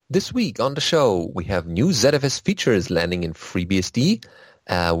This week on the show, we have new ZFS features landing in FreeBSD.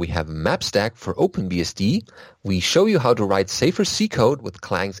 We have MapStack for OpenBSD. We show you how to write safer C code with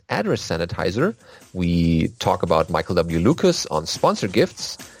Clang's address sanitizer. We talk about Michael W. Lucas on sponsor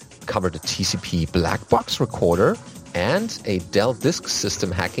gifts, cover the TCP black box recorder, and a Dell disk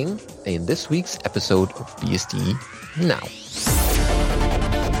system hacking in this week's episode of BSD Now.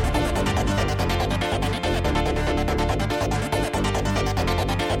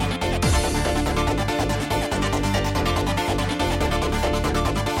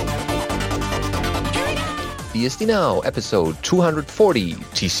 BSD Now, episode 240,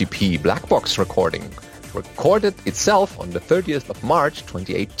 TCP Black Box recording, recorded itself on the 30th of March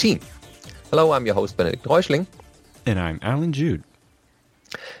 2018. Hello, I'm your host, Benedikt Reuschling. And I'm Alan Jude.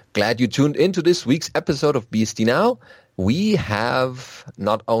 Glad you tuned into this week's episode of BSD Now. We have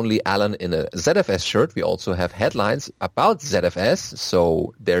not only Alan in a ZFS shirt, we also have headlines about ZFS.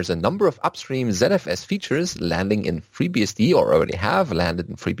 So there's a number of upstream ZFS features landing in FreeBSD or already have landed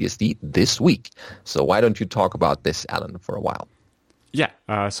in FreeBSD this week. So why don't you talk about this, Alan, for a while? Yeah,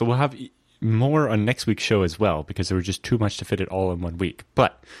 so we'll have more on next week's show as well because there was just too much to fit it all in 1 week.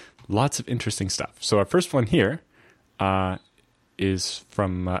 But lots of interesting stuff. So our first one here is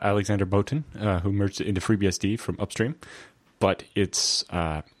from Alexander Boton, who merged it into FreeBSD from upstream. But it's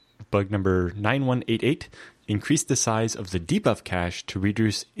bug number 9188, increase the size of the debuff cache to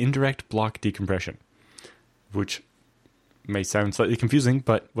reduce indirect block decompression, which may sound slightly confusing,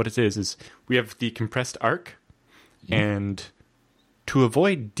 but what it is we have the compressed arc, and to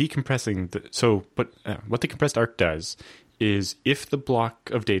avoid decompressing, what the compressed arc does is if the block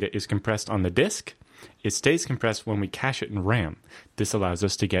of data is compressed on the disk, it stays compressed when we cache it in RAM. This allows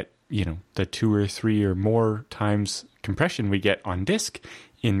us to get, the 2 or 3 or more times compression we get on disk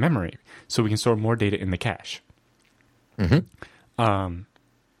in memory, so we can store more data in the cache. And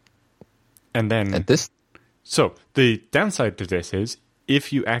then, so the downside to this is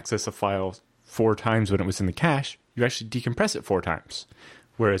if you access a file 4 times when it was in the cache, you actually decompress it 4 times,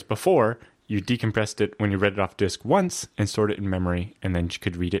 whereas before you decompressed it when you read it off disk once and stored it in memory, and then you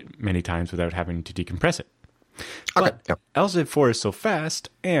could read it many times without having to decompress it. But LZ4 is so fast,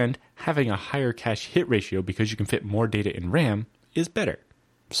 and having a higher cache hit ratio because you can fit more data in RAM is better.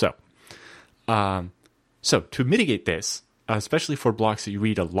 So to mitigate this, especially for blocks that you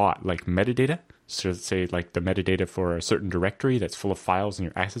read a lot, like metadata, so let's say like the metadata for a certain directory that's full of files and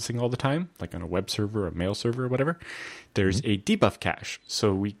you're accessing all the time, like on a web server or a mail server or whatever, there's a debuff cache.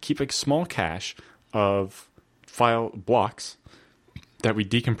 So we keep a small cache of file blocks that we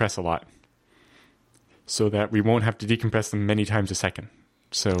decompress a lot so that we won't have to decompress them many times a second.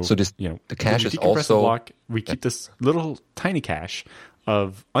 So this, the cache is also... a block, we keep this little tiny cache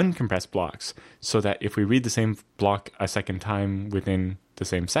of uncompressed blocks so that if we read the same block a second time within the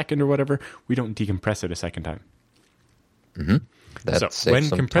same second or whatever, we don't decompress it a second time. So when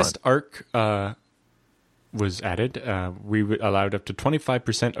compressed arc was added, we allowed up to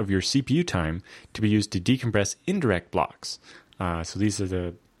 25% of your CPU time to be used to decompress indirect blocks. So these are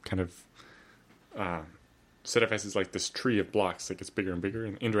the kind of... ZFS is like this tree of blocks that gets bigger and bigger,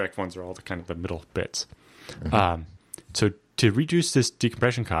 and indirect ones are all the kind of the middle bits. So to reduce this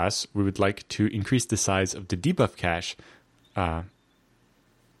decompression cost, we would like to increase the size of the debuff cache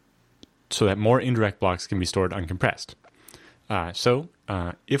so that more indirect blocks can be stored uncompressed. So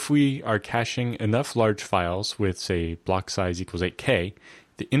if we are caching enough large files with, say, block size equals 8K,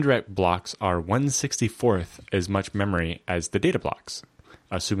 the indirect blocks are 1/64th as much memory as the data blocks,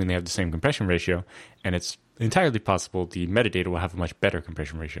 assuming they have the same compression ratio, and it's entirely possible the metadata will have a much better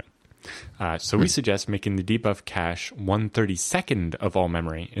compression ratio. So we suggest making the debuff cache 1/32nd of all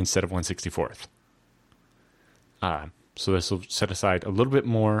memory instead of 1/64th. So this will set aside a little bit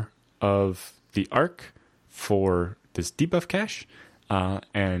more of the arc for this debuff cache,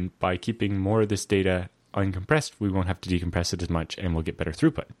 and by keeping more of this data uncompressed, we won't have to decompress it as much, and we'll get better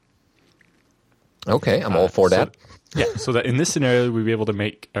throughput. Okay, I'm all for that. So that in this scenario, we'll be able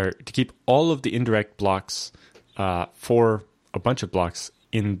to keep all of the indirect blocks for a bunch of blocks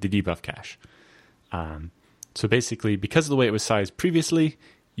in the debuff cache. So basically, because of the way it was sized previously,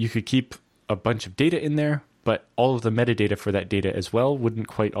 you could keep a bunch of data in there, but all of the metadata for that data as well wouldn't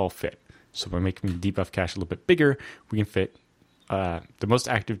quite all fit. So by making the debuff cache a little bit bigger, we can fit the most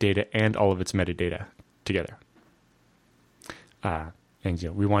active data and all of its metadata together. And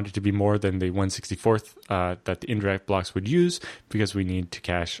we want it to be more than the 1/64th that the indirect blocks would use, because we need to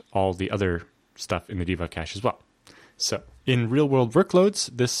cache all the other stuff in the debuff cache as well. So in real-world workloads,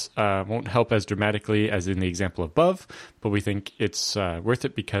 this won't help as dramatically as in the example above, but we think it's worth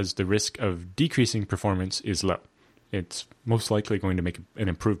it because the risk of decreasing performance is low. it's most likely going to make an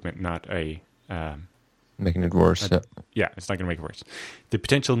improvement, not a Making it worse. yeah, it's not going to make it worse. The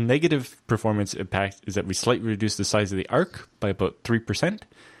potential negative performance impact is that we slightly reduce the size of the arc by about 3%.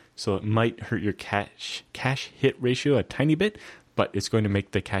 So it might hurt your cache hit ratio a tiny bit, but it's going to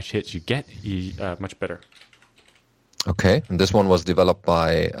make the cache hits you get much better. Okay, and this one was developed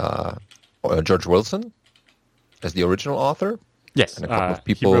by George Wilson as the original author. Yes, and a couple of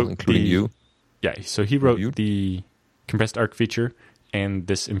people, including you. Yeah, so he wrote the compressed arc feature and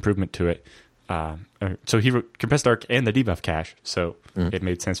this improvement to it. So he wrote compressed arc and the debuff cache, so it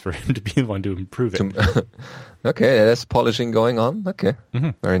made sense for him to be the one to improve it. Okay, there's polishing going on. Okay,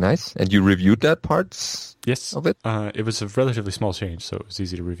 very nice. And you reviewed that parts yes, of it? It was a relatively small change, so it was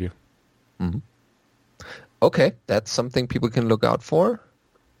easy to review. Okay, that's something people can look out for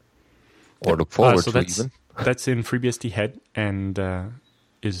or look forward to even. That's in FreeBSD Head and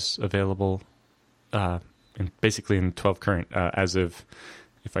is available basically in 12 current as of,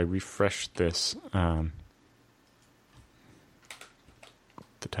 if I refresh this, the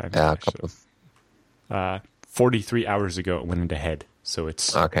time 43 hours ago it went into Head, so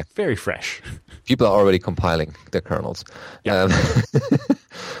it's very fresh. People are already compiling their kernels. Yeah.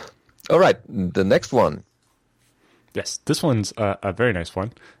 All right, the next one. Yes, this one's a very nice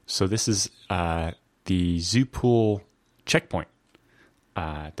one. So this is the Zoopool checkpoint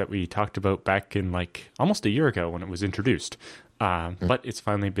that we talked about back in almost a year ago when it was introduced. But it's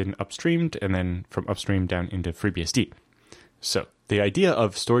finally been upstreamed and then from upstream down into FreeBSD. So the idea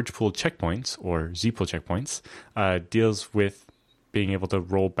of storage pool checkpoints or Zpool checkpoints deals with being able to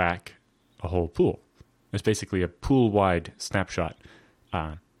roll back a whole pool. It's basically a pool-wide snapshot.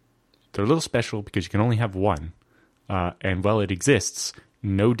 They're a little special because you can only have one. And while it exists,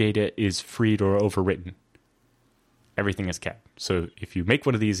 no data is freed or overwritten. Everything is kept. So if you make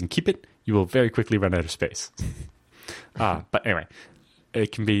one of these and keep it, you will very quickly run out of space. But anyway,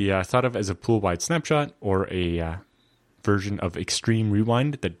 it can be thought of as a pool-wide snapshot or a version of Extreme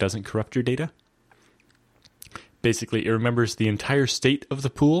Rewind that doesn't corrupt your data. Basically, it remembers the entire state of the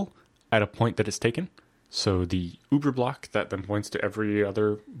pool at a point that it's taken. So the Uber block that then points to every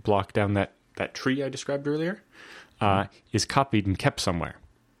other block down that tree I described earlier is copied and kept somewhere.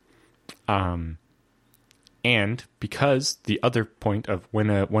 And because the other point of when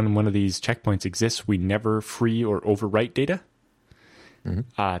one of these checkpoints exists, we never free or overwrite data.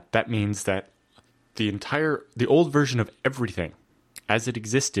 That means that the old version of everything as it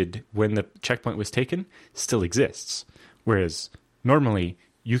existed when the checkpoint was taken still exists. Whereas normally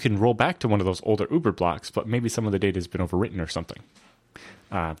you can roll back to one of those older Uber blocks, but maybe some of the data has been overwritten or something.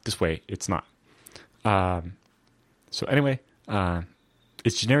 This way, it's not. So anyway,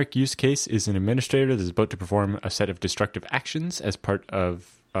 its generic use case is an administrator that is about to perform a set of destructive actions as part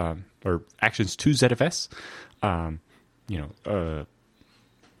of, or actions to ZFS.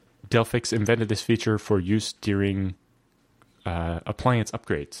 Delphix invented this feature for use during appliance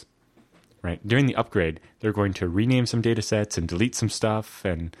upgrades. Right? During the upgrade, they're going to rename some data sets and delete some stuff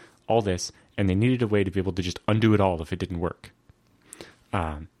and all this, and they needed a way to be able to just undo it all if it didn't work.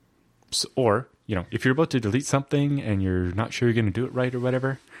 Or, if you're about to delete something and you're not sure you're going to do it right or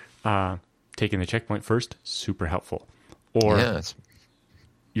whatever, taking the checkpoint first, super helpful. Or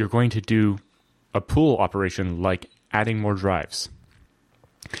you're going to do a pool operation like adding more drives.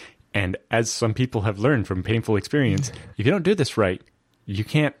 And as some people have learned from painful experience, if you don't do this right, you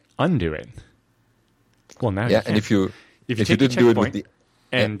can't undo it. Well, now you can. And if you take didn't do it with the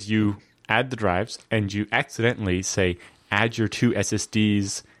and you add the drives and you accidentally say add your 2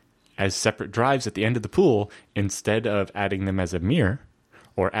 SSDs as separate drives at the end of the pool instead of adding them as a mirror,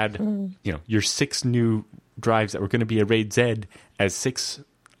 or add your 6 new drives that were going to be a RAID Z as 6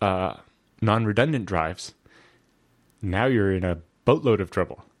 non-redundant drives, now you're in a boatload of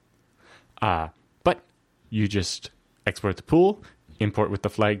trouble. But you just export the pool, import with the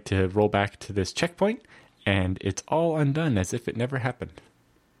flag to roll back to this checkpoint, and it's all undone as if it never happened.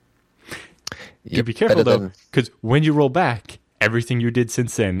 You be careful though, because when you roll back, everything you did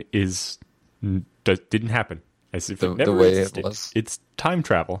since then didn't happen. As if it never existed. It's time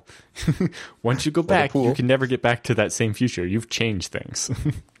travel. Once you go back, you can never get back to that same future. You've changed things.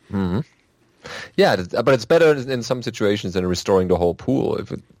 Yeah, but it's better in some situations than restoring the whole pool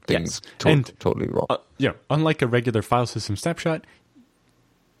if things totally wrong. Unlike a regular file system snapshot,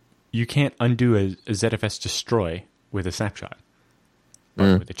 you can't undo a ZFS destroy with a snapshot.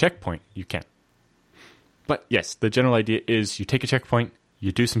 But with a checkpoint, you can. But yes, the general idea is you take a checkpoint,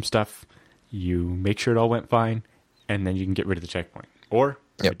 you do some stuff, you make sure it all went fine, and then you can get rid of the checkpoint. Or,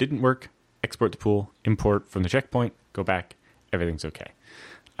 if it didn't work, export the pool, import from the checkpoint, go back, everything's okay.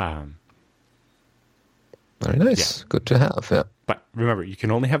 Very nice. Yeah. Good to have. Yeah. But remember, you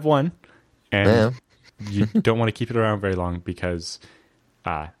can only have one, and Yeah. you don't want to keep it around very long because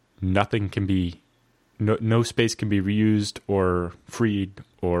nothing can be, no space can be reused or freed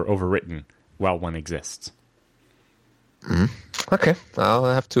or overwritten while one exists. Okay. I'll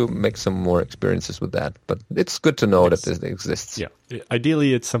have to make some more experiences with that. But it's good to know that it exists. Yeah.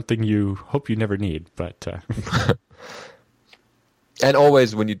 Ideally, it's something you hope you never need, but And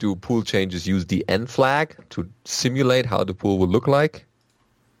always when you do pool changes, use the N flag to simulate how the pool will look like.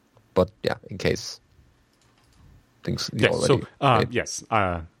 But yeah, in case things already... yes.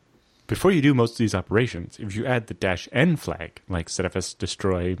 Before you do most of these operations, if you add the -N flag, like ZFS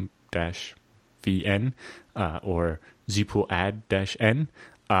destroy -VN or zpool add -N,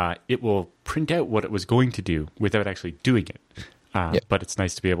 it will print out what it was going to do without actually doing it. But it's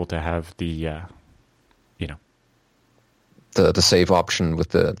nice to be able to have the, the save option with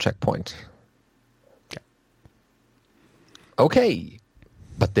the checkpoint. Yeah. Okay,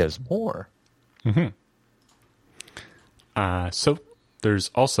 but there's more. So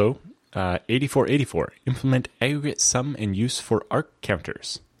there's also 8484, implement aggregate sum and use for arc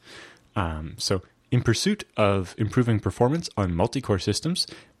counters. So in pursuit of improving performance on multi-core systems,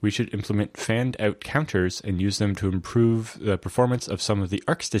 we should implement fanned-out counters and use them to improve the performance of some of the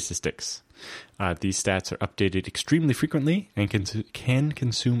arc statistics. These stats are updated extremely frequently and can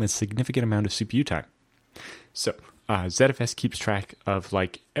consume a significant amount of CPU time. So ZFS keeps track of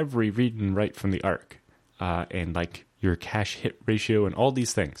like every read and write from the arc and like your cache hit ratio and all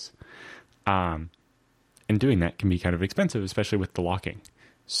these things. And doing that can be kind of expensive, especially with the locking.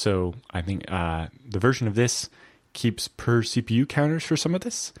 So I think the version of this keeps per CPU counters for some of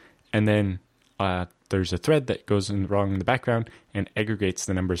this, and then there's a thread that goes wrong in the background and aggregates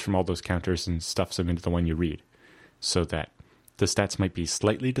the numbers from all those counters and stuffs them into the one you read, so that the stats might be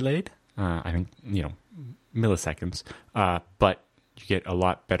slightly delayed. I think milliseconds, but you get a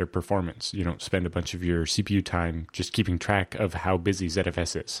lot better performance. You don't spend a bunch of your CPU time just keeping track of how busy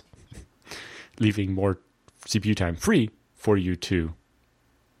ZFS is, leaving more CPU time free for you to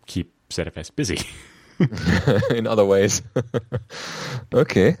keep ZFS busy. In other ways.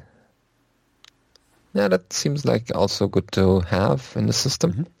 Okay. Yeah, that seems like also good to have in the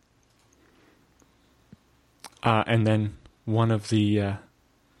system. And then one of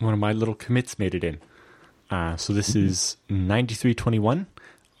my little commits made it in. So this is 9321.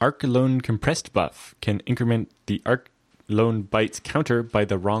 Arc alone compressed buff can increment the arc lone bytes counter by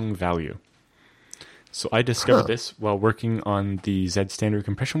the wrong value. So I discovered this while working on the Z standard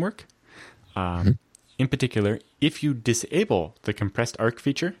compression work. In particular, if you disable the compressed arc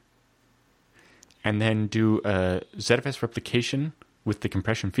feature and then do a ZFS replication with the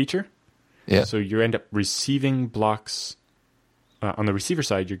compression feature, so you end up receiving blocks on the receiver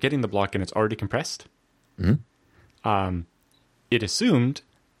side. You're getting the block and it's already compressed. It assumed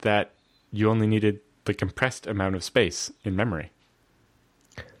that you only needed the compressed amount of space in memory,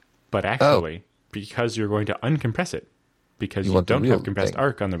 but actually, because you're going to uncompress it, because you don't have compressed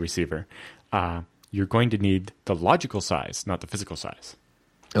arc on the receiver, you're going to need the logical size, not the physical size.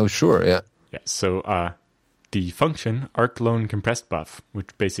 Oh, sure, yeah. Yeah. So the function arc loan compressed buff,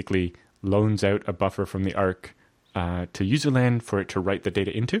 which basically loans out a buffer from the arc to userland for it to write the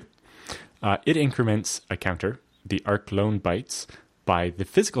data into, it increments a counter, the arc loan bytes, by the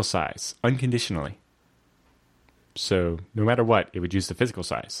physical size unconditionally. So no matter what, it would use the physical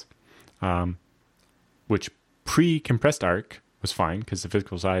size, which pre-compressed arc was fine because the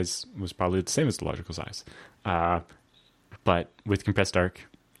physical size was probably the same as the logical size. But with compressed arc,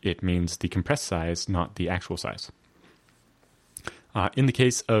 it means the compressed size, not the actual size. In the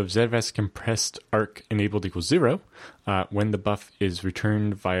case of ZFS compressed arc enabled equals 0, when the buff is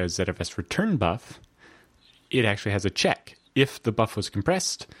returned via ZFS return buff, it actually has a check. If the buff was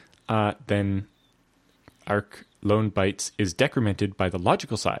compressed, then arc loan bytes is decremented by the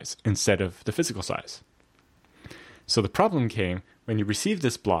logical size instead of the physical size. So the problem came when you receive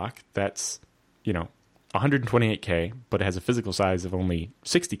this block that's, 128K, but it has a physical size of only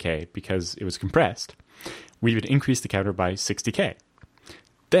 60K because it was compressed. We would increase the counter by 60K.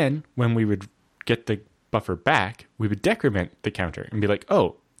 Then, when we would get the buffer back, we would decrement the counter and be like,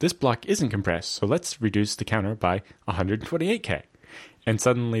 oh, this block isn't compressed, so let's reduce the counter by 128K. And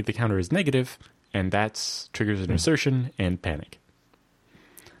suddenly the counter is negative, and that triggers an assertion and panic.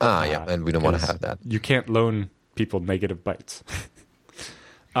 Yeah, and we don't want to have that. You can't loan people negative bytes.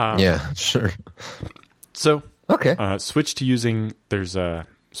 Yeah, sure. So, okay. Switch to using, there's a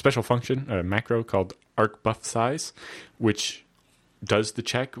special function, a macro called arc buff size, which does the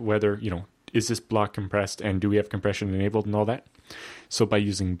check whether, is this block compressed and do we have compression enabled and all that. So by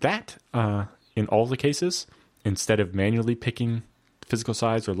using that, in all the cases, instead of manually picking physical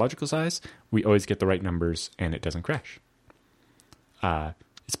size or logical size, we always get the right numbers and it doesn't crash.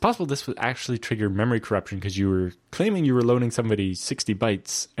 It's possible this would actually trigger memory corruption because you were claiming you were loading somebody 60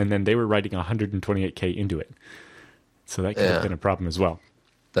 bytes and then they were writing 128K into it. So that could have been a problem as well.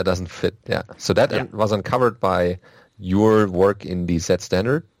 That doesn't fit, yeah. So that was uncovered by your work in the Z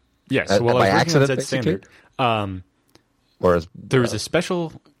standard? Yes, yeah, so while I was working on Z standard, there was a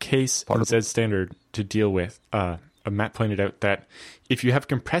special case in Z standard to deal with. Matt pointed out that if you have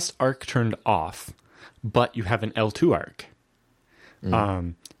compressed arc turned off, but you have an L2 arc,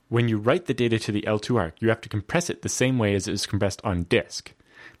 when you write the data to the L2 arc, you have to compress it the same way as it is compressed on disk,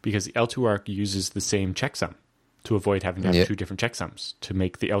 because the L2 arc uses the same checksum to avoid having to have two different checksums to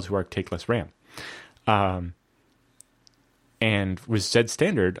make the L2 arc take less RAM. And with Z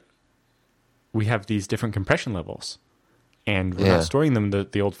standard, we have these different compression levels. And we're not storing them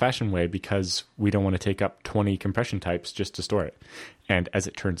the old-fashioned way because we don't want to take up 20 compression types just to store it. And as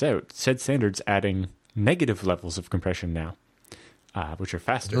it turns out, Z standard's adding negative levels of compression now, which are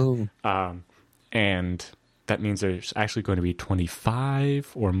faster. And that means there's actually going to be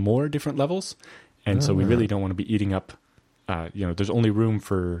 25 or more different levels. And so we really don't want to be eating up, there's only room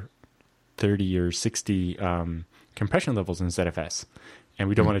for 30 or 60 compression levels in ZFS. And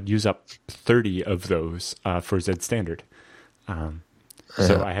we don't want to use up 30 of those for Z standard.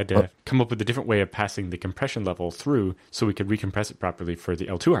 So I had to come up with a different way of passing the compression level through so we could recompress it properly for the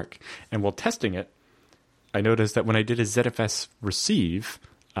L2 arc. And while testing it, I noticed that when I did a ZFS receive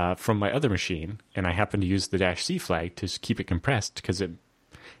from my other machine, and I happened to use the -C flag to keep it compressed because it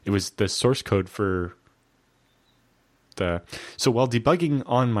was the source code for the... So while debugging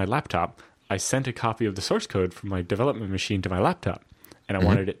on my laptop, I sent a copy of the source code from my development machine to my laptop. And I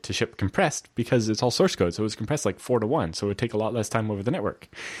wanted it to ship compressed because it's all source code. So it was compressed like 4:1. So it would take a lot less time over the network.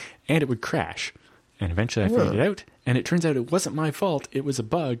 And it would crash. And eventually I figured it out. And it turns out it wasn't my fault. It was a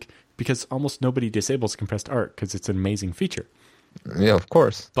bug because almost nobody disables compressed arc because it's an amazing feature. Yeah, of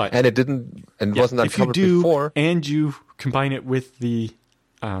course. But and it didn't, and wasn't uncovered before. And you combine it with the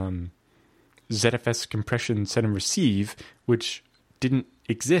ZFS compression set and receive, which didn't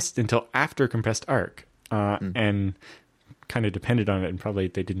exist until after compressed arc. And kind of depended on it, and probably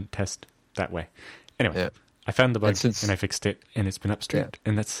they didn't test that way. Anyway, I found the bug and I fixed it, and it's been upstreamed.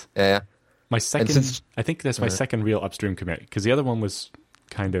 And that's my second. I think that's my second real upstream commit, because the other one was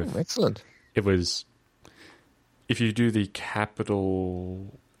kind of excellent. It was if you do the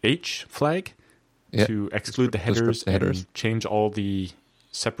capital H flag to exclude the headers and change all the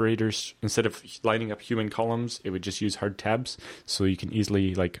separators, instead of lining up human columns, it would just use hard tabs, so you can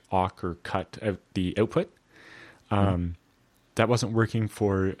easily like awk or cut out the output. That wasn't working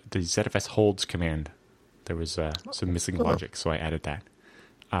for the ZFS holds command. There was some missing logic, so I added that.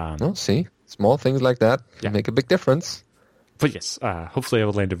 See, small things like that can make a big difference. But yes, hopefully I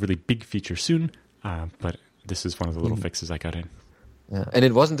will land a really big feature soon. But this is one of the little fixes I got in. Yeah. And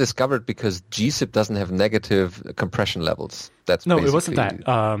it wasn't discovered because gzip doesn't have negative compression levels. It wasn't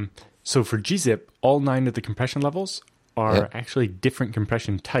that. So for gzip, all 9 of the compression levels are actually different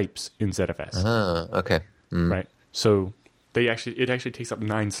compression types in ZFS. Okay. Right. So it actually takes up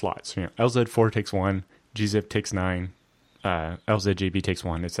 9 slots. LZ4 takes 1, gzip takes 9, LZJB takes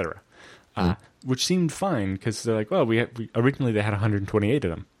 1, etc. Which seemed fine because they're like, well, we originally they had 128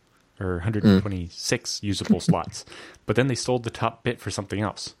 of them, or 126 usable slots, but then they sold the top bit for something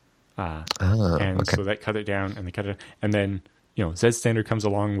else, so that cut it down, and they cut it, and then Z standard comes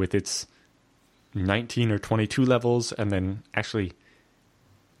along with its 19 or 22 levels, and then actually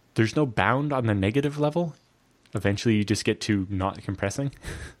there's no bound on the negative level. Eventually, you just get to not compressing.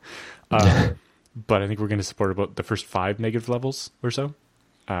 But I think we're going to support about the first 5 negative levels or so,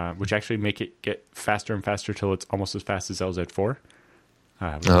 which actually make it get faster and faster till it's almost as fast as LZ4.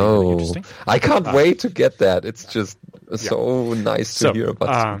 Really interesting. I can't wait to get that. It's just so nice to hear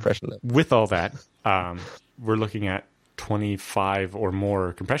about this compression level. With all that, we're looking at 25 or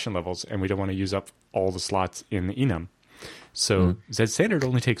more compression levels, and we don't want to use up all the slots in the enum. So Z standard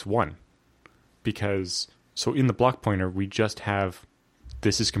only takes 1 because... So in the block pointer, we just have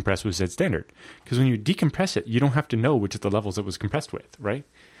this is compressed with Z standard. Because when you decompress it, you don't have to know which of the levels it was compressed with, right?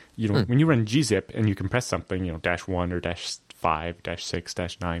 When you run gzip and you compress something, -1 or -5,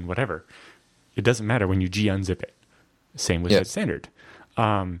 -6, -9, whatever, it doesn't matter when you unzip it. Same with Z standard.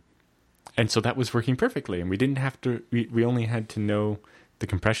 And so that was working perfectly, and we didn't have to. We only had to know the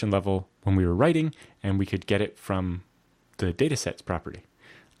compression level when we were writing, and we could get it from the datasets property.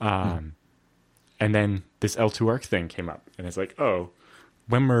 And then this L2 arc thing came up, and it's like,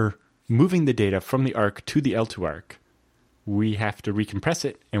 when we're moving the data from the arc to the L2 arc, we have to recompress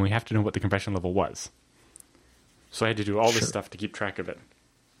it, and we have to know what the compression level was. So I had to do all this stuff to keep track of it.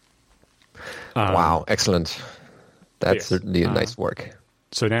 Wow, excellent. That's yes. certainly a nice work.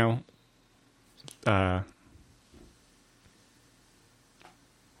 So now,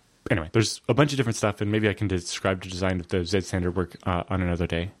 anyway, there's a bunch of different stuff, and maybe I can describe the design of the Z standard work on another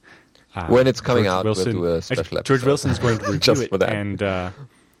day. When it's coming George out, Wilson, we'll do a special episode. George Wilson's going to review Just it, for that. and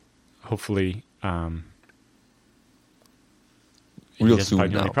hopefully he Real doesn't soon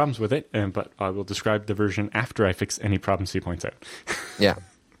find any now. problems with it. But I will describe the version after I fix any problems he points out. Yeah.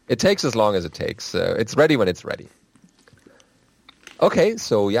 It takes as long as it takes. It's ready when it's ready. Okay,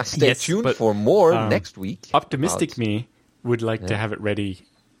 so stay Yes, tuned but, for more next week. Optimistic me would like to have it ready,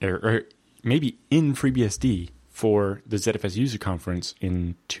 or maybe in FreeBSD for the ZFS user conference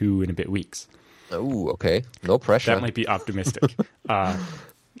in 2 and a bit weeks. Oh, okay. No pressure. That might be optimistic.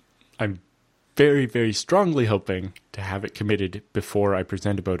 I'm very, very strongly hoping to have it committed before I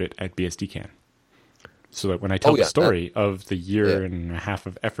present about it at BSDCan. So that when I tell the story of the year and a half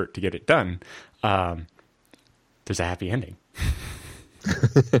of effort to get it done, there's a happy ending.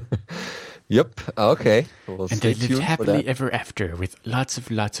 Yep. Okay. We'll And stay they lived tuned for happily that. ever after with lots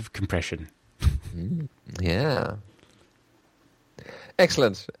of compression. Yeah.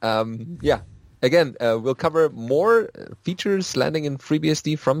 Excellent. Again, we'll cover more features landing in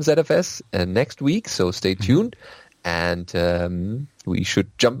FreeBSD from ZFS next week, so stay tuned. And we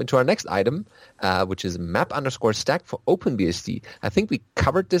should jump into our next item, which is map_stack for OpenBSD. I think we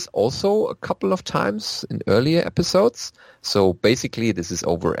covered this also a couple of times in earlier episodes. So basically, this is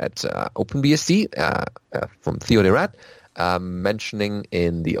over at OpenBSD from Theo de Rad, mentioning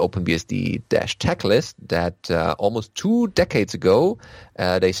in the OpenBSD-tech list that almost 2 decades ago,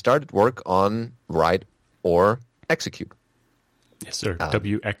 they started work on write or execute. Yes, sir.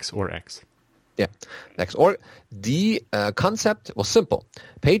 WX or X. Yeah, XOR. The concept was simple.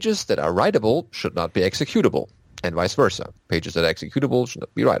 Pages that are writable should not be executable, and vice versa. Pages that are executable should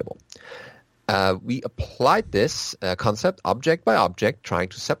not be writable. We applied this concept object by object, trying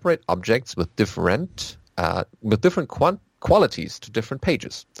to separate objects with different qualities to different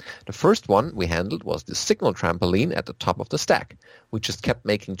pages. The first one we handled was the signal trampoline at the top of the stack. We just kept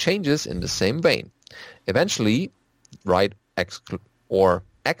making changes in the same vein. Eventually, write X or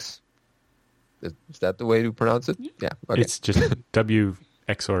X. Is that the way to pronounce it? Yeah. Okay. It's just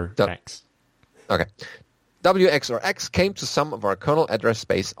WX or X. Okay. WX or X came to some of our kernel address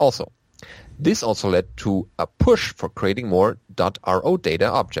space also. This also led to a push for creating more .ro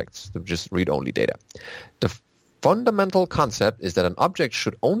data objects, just read-only data. The fundamental concept is that an object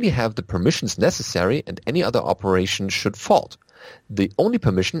should only have the permissions necessary and any other operation should fault. The only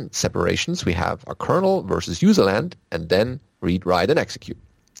permission separations we have are kernel versus userland, and then read, write, and execute.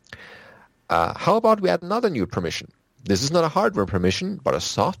 How about we add another new permission? This is not a hardware permission, but a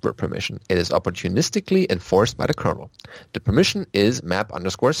software permission. It is opportunistically enforced by the kernel. The permission is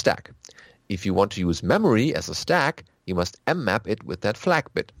map_stack. If you want to use memory as a stack, you must mmap it with that flag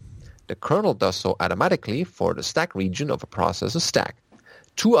bit. The kernel does so automatically for the stack region of a processor's stack.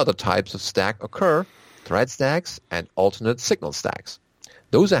 2 other types of stack occur, thread stacks and alternate signal stacks.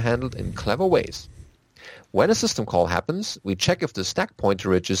 Those are handled in clever ways. When a system call happens, we check if the stack pointer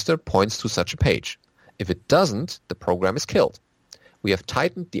register points to such a page. If it doesn't, the program is killed. We have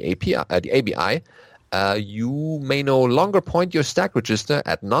tightened the ABI. You may no longer point your stack register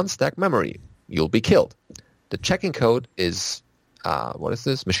at non-stack memory. You'll be killed. The checking code is, what is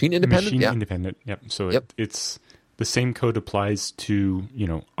this? Machine independent? Machine independent, yep. So it's the same code applies to,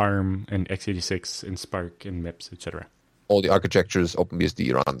 ARM and x86 and Spark and MIPS, etc. All the architectures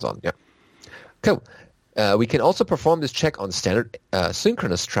OpenBSD runs on, yeah. Cool. We can also perform this check on standard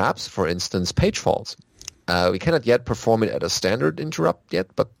synchronous traps, for instance, page faults. We cannot yet perform it at a standard interrupt yet,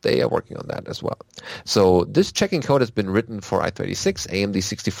 but they are working on that as well. So this checking code has been written for i36,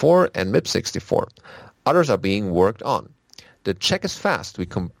 AMD64, and MIPS64. Others are being worked on. The check is fast. We're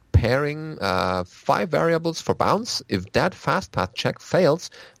comparing 5 variables for bounds. If that fast path check fails,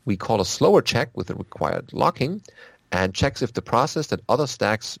 we call a slower check with the required locking and checks if the process that other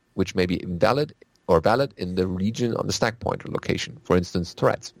stacks which may be invalid or valid in the region on the stack pointer location, for instance,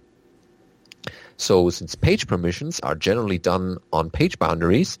 threads. So since page permissions are generally done on page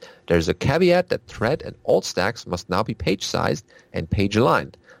boundaries, there's a caveat that thread and alt stacks must now be page-sized and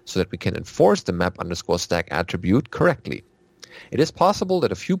page-aligned so that we can enforce the map_stack attribute correctly. It is possible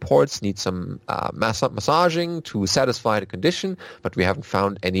that a few ports need some massaging to satisfy the condition, but we haven't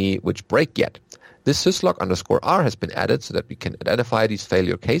found any which break yet. This syslog_r has been added so that we can identify these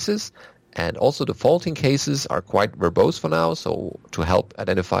failure cases. And also the faulting cases are quite verbose for now, so to help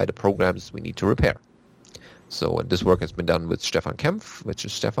identify the programs we need to repair. So this work has been done with Stefan Kempf, which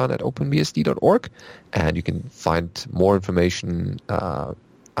is Stefan at openbsd.org, and you can find more information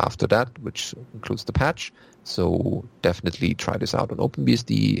after that, which includes the patch. So definitely try this out on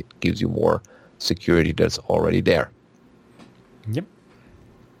OpenBSD. It gives you more security that's already there. Yep.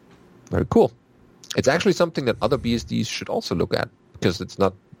 Very cool. It's actually something that other BSDs should also look at because it's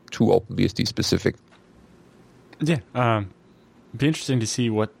not too OpenBSD specific. Yeah. Be interesting to see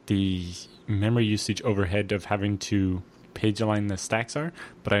what the memory usage overhead of having to page align the stacks are,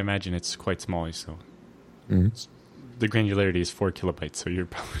 but I imagine it's quite small, so the granularity is 4 kilobytes, so you're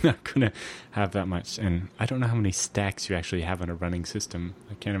probably not going to have that much. And I don't know how many stacks you actually have on a running system.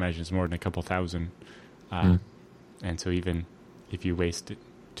 I can't imagine it's more than a couple thousand. And so even if you waste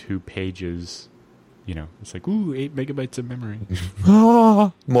 2 pages, it's like, 8 megabytes of memory.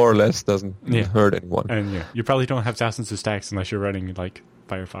 More or less doesn't hurt anyone. And you probably don't have thousands of stacks unless you're running like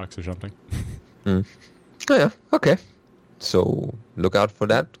Firefox or something. Oh, yeah, okay. So look out for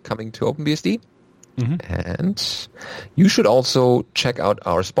that coming to OpenBSD. And you should also check out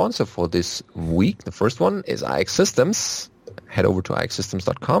our sponsor for this week. The first one is IX Systems. Head over to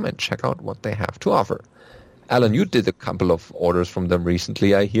ixsystems.com and check out what they have to offer. Alan, you did a couple of orders from them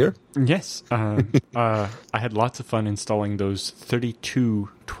recently, I hear. Yes. I had lots of fun installing those 32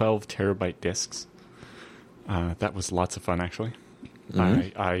 12 terabyte disks. That was lots of fun, actually.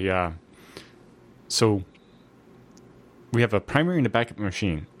 So we have a primary and a backup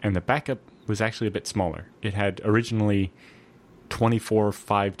machine, and the backup was actually a bit smaller. It had originally 24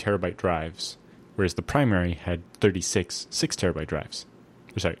 5 terabyte drives, whereas the primary had 36 6 terabyte drives.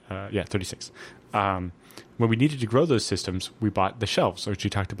 36. When we needed to grow those systems, we bought the shelves, which we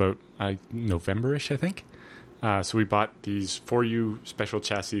talked about November-ish, I think. So we bought these 4U special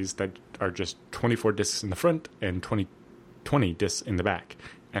chassis that are just 24 disks in the front and 20 disks in the back,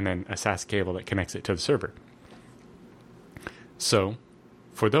 and then a SAS cable that connects it to the server. So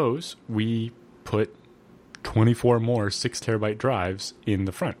for those, we put 24 more 6 terabyte drives in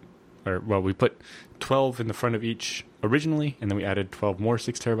the front. We put 12 in the front of each originally, and then we added 12 more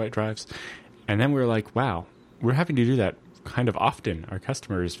 6 terabyte drives. And then we were like, wow, we're having to do that kind of often. Our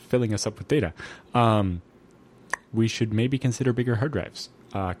customer is filling us up with data. We should maybe consider bigger hard drives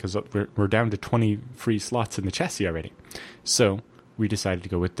because we're down to 20 free slots in the chassis already. So we decided to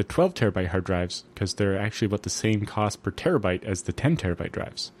go with the 12 terabyte hard drives because they're actually about the same cost per terabyte as the 10 terabyte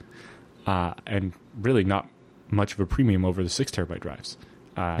drives. And really not much of a premium over the 6 terabyte drives.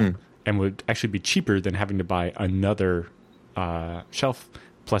 And would actually be cheaper than having to buy another shelf,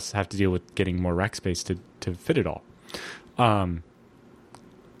 plus have to deal with getting more rack space to fit it all.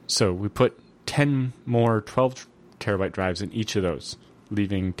 So we put 10 more 12 terabyte drives in each of those,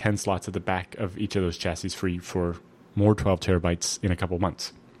 leaving 10 slots at the back of each of those chassis free for more 12 terabytes in a couple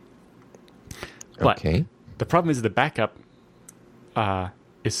months. But the problem is the backup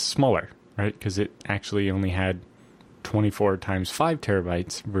is smaller, right? Because it actually only had 24 times 5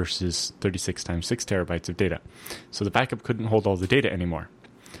 terabytes versus 36 times 6 terabytes of data. So the backup couldn't hold all the data anymore.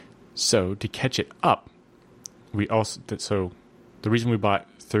 So to catch it up, so the reason we bought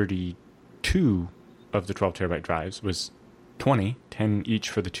 32 of the 12 terabyte drives was 10 each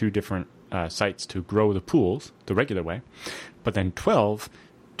for the 2 different sites to grow the pools the regular way, but then 12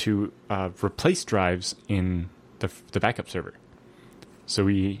 to replace drives in the backup server. So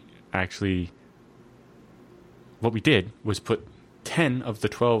what we did was put 10 of the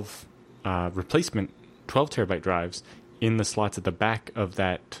 12 replacement 12 terabyte drives in the slots at the back of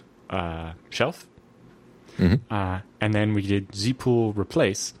that shelf. And then we did zpool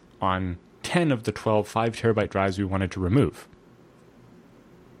replace on 10 of the 12 5 terabyte drives we wanted to remove.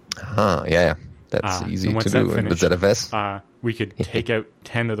 Yeah. That's easy to do in the ZFS. We could take out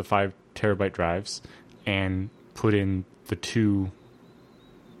 10 of the 5 terabyte drives and put in the 2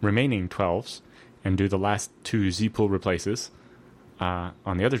 remaining 12s and do the last 2 zpool replaces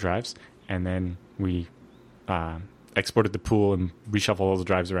on the other drives. And then we exported the pool and reshuffled all the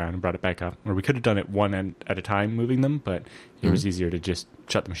drives around and brought it back up. Or we could have done it one at a time, moving them, but it was easier to just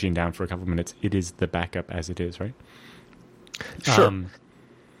shut the machine down for a couple of minutes. It is the backup as it is, right? Sure. And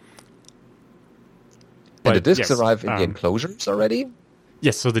the disks arrive in the enclosures already?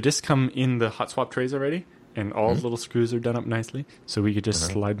 Yes, so the disks come in the hot swap trays already, and all the little screws are done up nicely, so we could just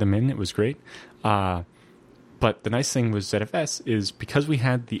slide them in. It was great. But the nice thing with ZFS is because we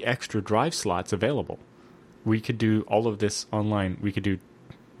had the extra drive slots available, we could do all of this online. We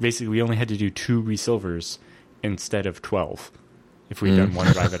only had to do 2 resilvers instead of 12 if we'd done one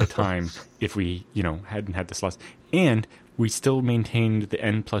drive at a time, if we, hadn't had the slots. And we still maintained the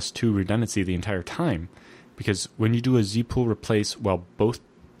N+2 redundancy the entire time, because when you do a zpool replace while both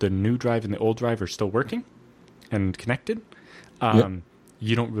the new drive and the old drive are still working, and connected,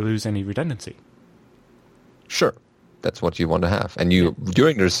 you don't lose any redundancy. Sure. That's what you want to have. And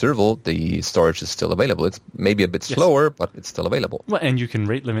during the serval, the storage is still available. It's maybe a bit slower, but it's still available. Well, and you can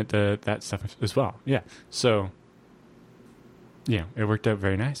rate limit that stuff as well. Yeah. So, yeah, it worked out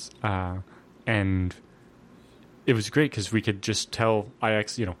very nice. And it was great because we could just tell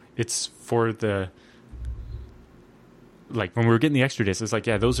IX, it's for the... Like, when we were getting the extra disks, it's like,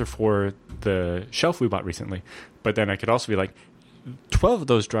 yeah, those are for the shelf we bought recently. But then I could also be like, 12 of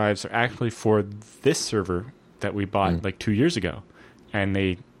those drives are actually for this server that we bought like 2 years ago, and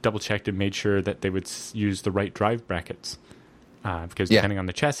they double checked and made sure that they would use the right drive brackets, because depending on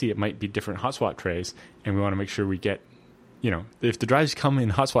the chassis, it might be different hot swap trays, and we want to make sure we get, if the drives come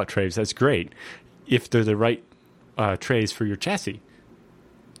in hot swap trays, that's great, if they're the right trays for your chassis,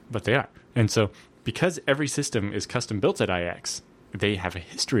 but they are. And so because every system is custom built at IX, they have a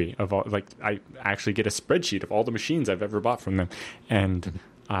history of all. Like, I actually get a spreadsheet of all the machines I've ever bought from them, and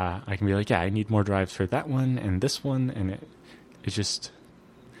I can be like, yeah, I need more drives for that one and this one, and it's just,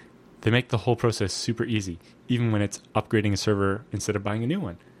 they make the whole process super easy, even when it's upgrading a server instead of buying a new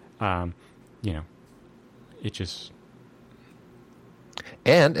one. It just...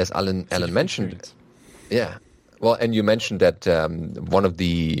 And as Alan mentioned, well, and you mentioned that one of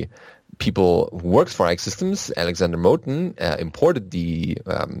the people who works for IX Systems, Alexander Moten, imported the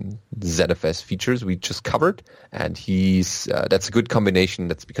ZFS features we just covered, and that's a good combination.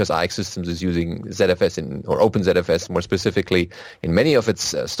 That's because IX Systems is using ZFS or OpenZFS more specifically in many of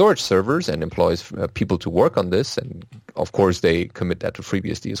its storage servers and employs people to work on this, and of course they commit that to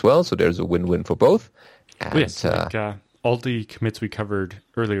FreeBSD as well, so there's a win-win for both. And, all the commits we covered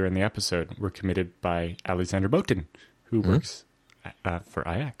earlier in the episode were committed by Alexander Moten, who works for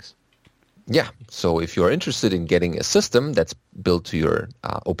IX. Yeah, so if you're interested in getting a system that's built to your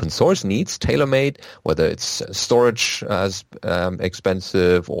open source needs, tailor-made, whether it's storage as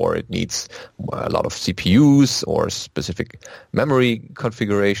expensive or it needs a lot of CPUs or specific memory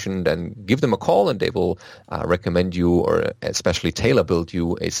configuration, then give them a call and they will recommend you or especially tailor-build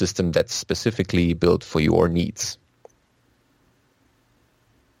you a system that's specifically built for your needs.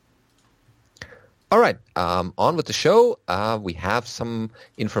 All right, on with the show. We have some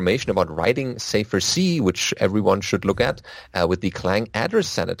information about writing Safer C, which everyone should look at, with the Clang address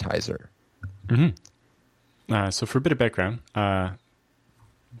sanitizer. Mm-hmm. So for a bit of background,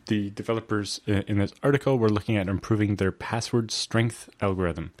 the developers in this article were looking at improving their password strength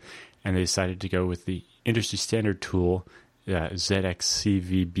algorithm, and they decided to go with the industry standard tool,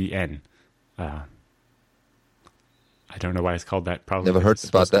 ZXCVBN. I don't know why it's called that. Probably never heard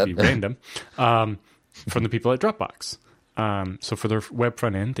about that. To be random. From the people at Dropbox. So for their web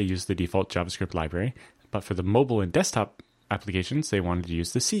front end, they use the default JavaScript library, but for the mobile and desktop applications, they wanted to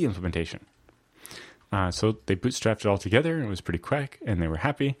use the C implementation. So they bootstrapped it all together, and it was pretty quick, and they were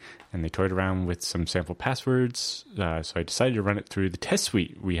happy, and they toyed around with some sample passwords. So I decided to run it through the test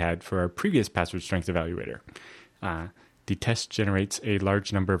suite we had for our previous password strength evaluator. The test generates a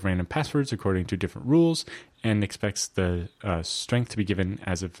large number of random passwords according to different rules and expects the strength to be given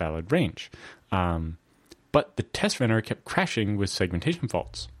as a valid range. But the test runner kept crashing with segmentation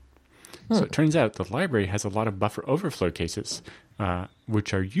faults. So it turns out the library has a lot of buffer overflow cases,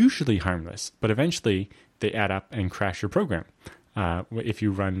 which are usually harmless, but eventually they add up and crash your program if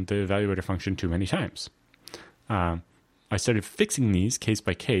you run the evaluator function too many times. I started fixing these case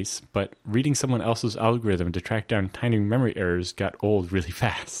by case, but reading someone else's algorithm to track down tiny memory errors got old really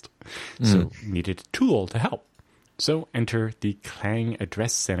fast. So needed a tool to help. So enter the Clang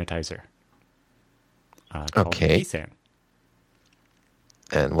address sanitizer. Called KSAN.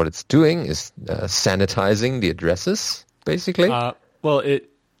 And what it's doing is sanitizing the addresses, basically? Well, it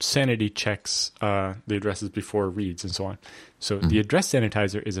sanity checks the addresses before it reads and so on. So the address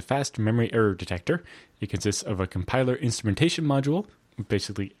sanitizer is a fast memory error detector. It consists of a compiler instrumentation module, which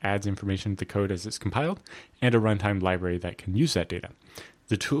basically adds information to the code as it's compiled, and a runtime library that can use that data.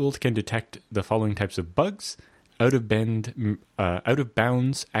 The tool can detect the following types of bugs: out of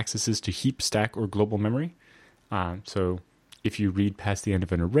bounds accesses to heap, stack, or global memory. So if you read past the end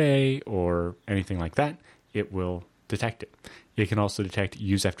of an array or anything like that, it will detect it. It can also detect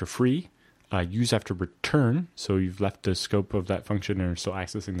use after free, use after return, so you've left the scope of that function and are still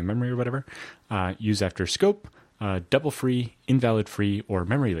accessing the memory or whatever, use after scope, double free, invalid free, or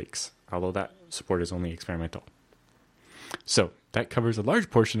memory leaks, although that support is only experimental. So that covers a large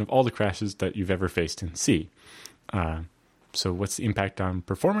portion of all the crashes that you've ever faced in C. So what's the impact on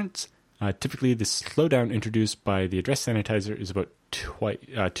performance? Typically, the slowdown introduced by the address sanitizer is about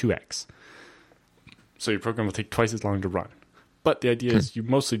 2x. So your program will take twice as long to run. But the idea is you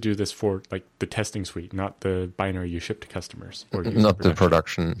mostly do this for like the testing suite, not the binary you ship to customers. Or Not the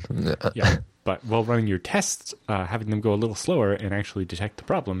production. Yeah, but while running your tests, having them go a little slower and actually detect the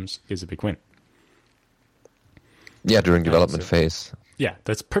problems is a big win. Yeah, during development phase. Yeah,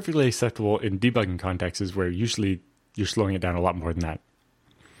 that's perfectly acceptable in debugging contexts where usually you're slowing it down a lot more than that.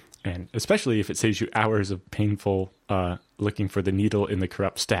 And especially if it saves you hours of painful looking for the needle in the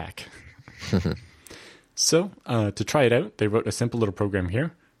corrupt stack. So to try it out, they wrote a simple little program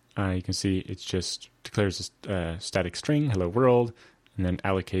here. You can see it just declares a static string, hello world, and then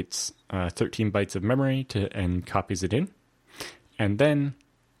allocates 13 bytes of memory and copies it in. And then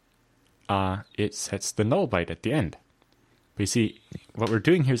it sets the null byte at the end. But you see, what we're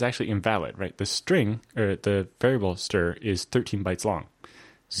doing here is actually invalid, right? The string, or the variable stir, is 13 bytes long.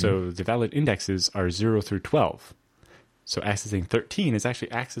 So the valid indexes are 0 through 12. So accessing 13 is actually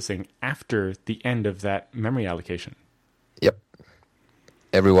accessing after the end of that memory allocation. Yep.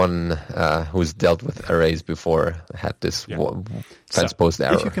 Everyone who's dealt with arrays before had this transposed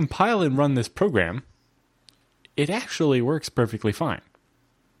error. If you compile and run this program, it actually works perfectly fine.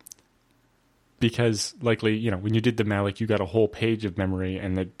 Because likely, when you did the malloc, you got a whole page of memory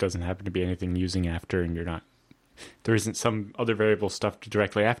and there doesn't happen to be anything using after, and there isn't some other variable stuffed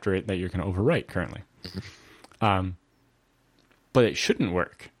directly after it that you're going to overwrite currently. But it shouldn't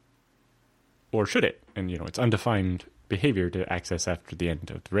work. Or should it? And, it's undefined behavior to access after the end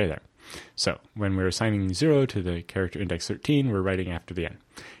of the array there. So when we're assigning 0 to the character index 13, we're writing after the end.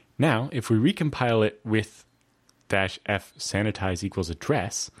 Now, if we recompile it with -f sanitize equals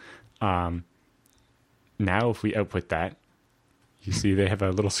address, now if we output that, you see they have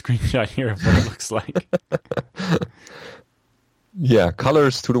a little screenshot here of what it looks like. Yeah,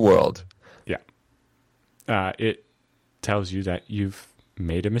 colors to the world. Yeah. It tells you that you've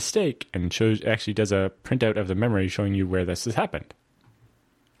made a mistake and actually does a printout of the memory showing you where this has happened.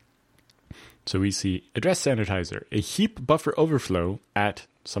 So we see address sanitizer, a heap buffer overflow at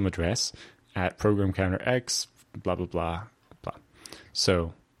some address at program counter X, blah, blah, blah, blah.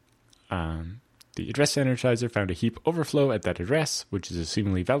 So the address sanitizer found a heap overflow at that address, which is a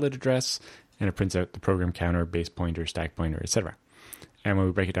seemingly valid address, and it prints out the program counter, base pointer, stack pointer, etc. And when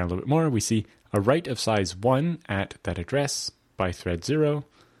we break it down a little bit more, we see a write of size 1 at that address by thread 0,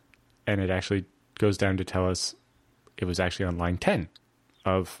 and it actually goes down to tell us it was actually on line 10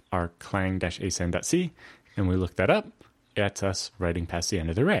 of our clang-ascend.c, and we look that up, that's us writing past the end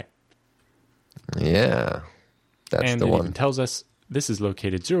of the array. Yeah, that's the one. And it even tells us this is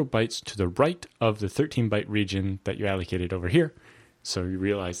located 0 bytes to the right of the 13-byte region that you allocated over here. So you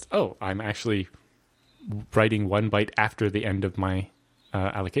realized, I'm actually writing 1 byte after the end of my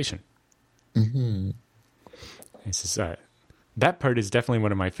allocation. Mm-hmm. This is that part is definitely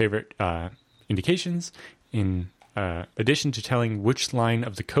one of my favorite indications. In addition to telling which line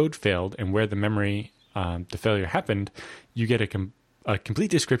of the code failed and where the memory the failure happened, you get a complete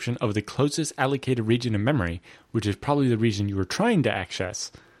description of the closest allocated region of memory, which is probably the region you were trying to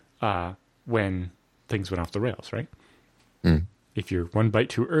access when things went off the rails, right? Mm. If you're 1 byte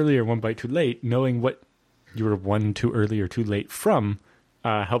too early or 1 byte too late, knowing what you were 1 too early or too late from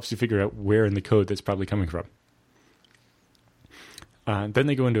helps you figure out where in the code that's probably coming from. Then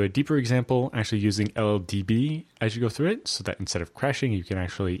they go into a deeper example, actually using LLDB as you go through it, so that instead of crashing, you can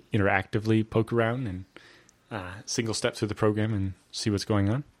actually interactively poke around and single step through the program and see what's going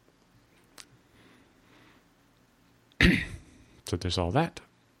on. So there's all that.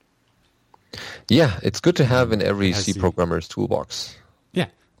 Yeah, it's good to have in every C programmer's toolbox. Yeah,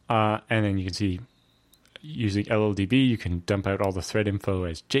 and then you can see using LLDB, you can dump out all the thread info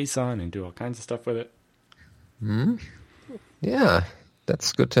as JSON and do all kinds of stuff with it. Hmm. Yeah,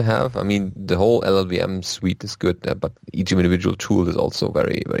 that's good to have. I mean, the whole LLVM suite is good, but each individual tool is also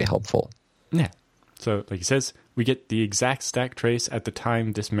very, very helpful. Yeah. So, like it says, we get the exact stack trace at the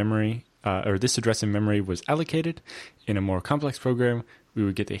time this memory or this address in memory was allocated. In a more complex program, we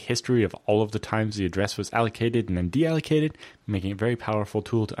would get the history of all of the times the address was allocated and then deallocated, making it a very powerful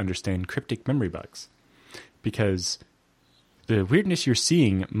tool to understand cryptic memory bugs. Because the weirdness you're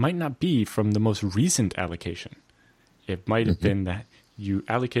seeing might not be from the most recent allocation. It might have been that you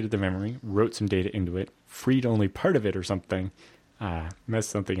allocated the memory, wrote some data into it, freed only part of it or something, messed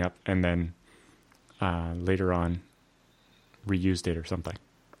something up, and then later on reused it or something.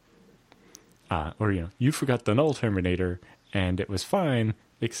 Or, you forgot the null terminator and it was fine,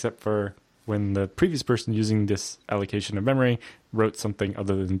 except for when the previous person using this allocation of memory wrote something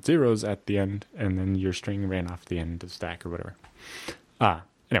other than zeros at the end, and then your string ran off the end of the stack or whatever.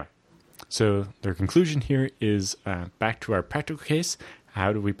 Anyway, so their conclusion here is back to our practical case.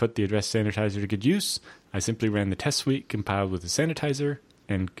 How do we put the address sanitizer to good use? I simply ran the test suite compiled with the sanitizer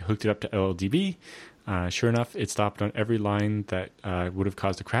and hooked it up to LLDB. Sure enough, it stopped on every line that would have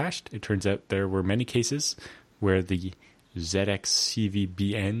caused a crash. It turns out there were many cases where the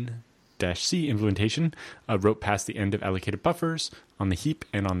ZXCVBN-C implementation wrote past the end of allocated buffers on the heap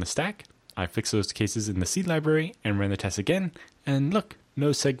and on the stack. I fixed those cases in the C library and ran the test again, and look, no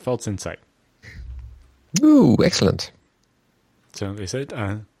seg faults in sight. Ooh, excellent. So they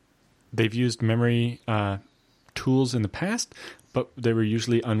said they've used memory tools in the past, but they were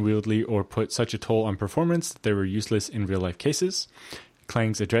usually unwieldy or put such a toll on performance that they were useless in real-life cases.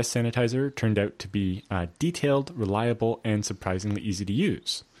 Clang's address sanitizer turned out to be detailed, reliable, and surprisingly easy to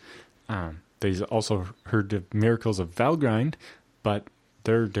use. They've also heard of miracles of Valgrind, but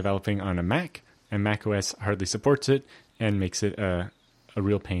they're developing on a Mac, and macOS hardly supports it and makes it a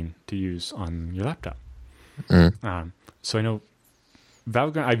real pain to use on your laptop. So I know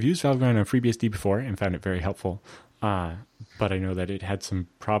Valgrind. I've used Valgrind on FreeBSD before and found it very helpful. But I know that it had some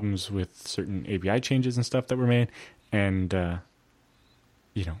problems with certain API changes and stuff that were made. And,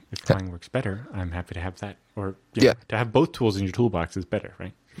 if Clang works better, I'm happy to have that. Or to have both tools in your toolbox is better,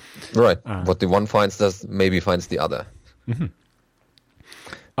 right? Right. What the one finds maybe finds the other. Mm-hmm.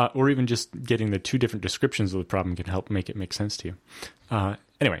 Or even just getting the two different descriptions of the problem can help make it make sense to you.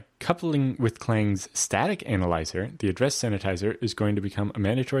 Anyway, coupling with Clang's static analyzer, the address sanitizer is going to become a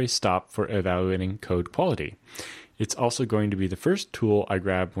mandatory stop for evaluating code quality. It's also going to be the first tool I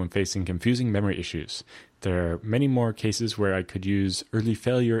grab when facing confusing memory issues. There are many more cases where I could use early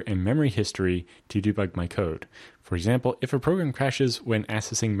failure and memory history to debug my code. For example, if a program crashes when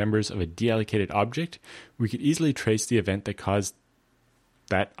accessing members of a deallocated object, we could easily trace the event that caused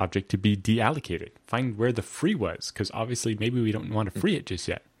that object to be deallocated. Find where the free was, because obviously maybe we don't want to free it just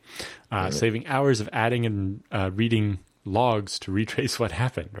yet. Saving hours of adding and reading logs to retrace what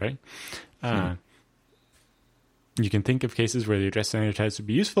happened, right? You can think of cases where the address sanitizer would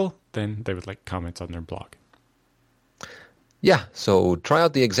be useful, then they would like comments on their blog. Yeah, so try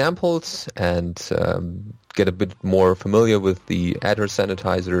out the examples and get a bit more familiar with the address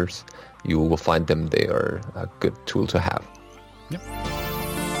sanitizers. You will find them. They are a good tool to have. Yep.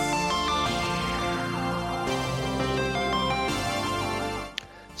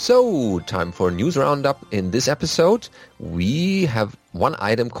 So, time for a news roundup. In this episode, we have one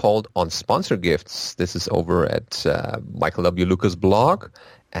item called On Sponsor Gifts. This is over at Michael W. Lucas' blog.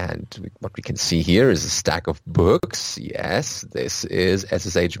 And what we can see here is a stack of books. Yes, this is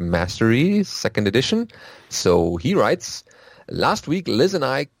SSH Mastery, 2nd edition. So he writes, last week, Liz and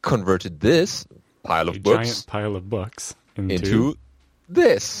I converted this pile of books. Giant pile of books. Into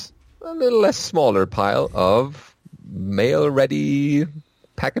this, a little less smaller pile of mail-ready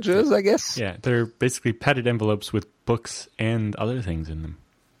packages, I guess. Yeah, they're basically padded envelopes with books and other things in them.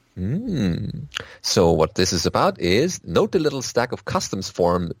 So what this is about is, note the little stack of customs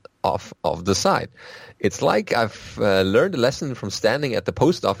form off the side. It's like I've learned a lesson from standing at the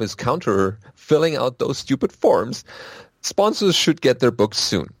post office counter filling out those stupid forms. Sponsors should get their books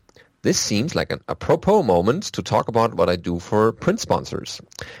soon. This seems like an apropos moment to talk about what I do for print sponsors.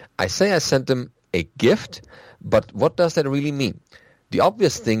 I say I sent them a gift, but what does that really mean? The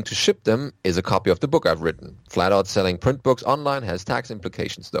obvious thing to ship them is a copy of the book I've written. Flat out selling print books online has tax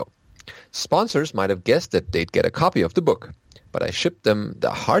implications, though. Sponsors might have guessed that they'd get a copy of the book, but I shipped them the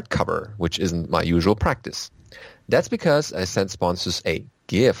hardcover, which isn't my usual practice. That's because I sent sponsors a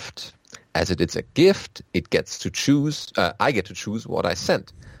gift. As it is a gift, I get to choose what I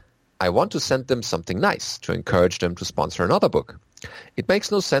sent. I want to send them something nice to encourage them to sponsor another book. It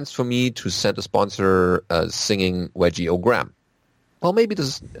makes no sense for me to send a sponsor singing Wedgie O'Graham. Well, maybe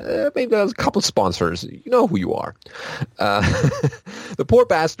there's a couple sponsors. You know who you are. The poor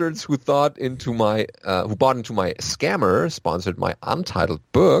bastards who bought into my scammer, sponsored my untitled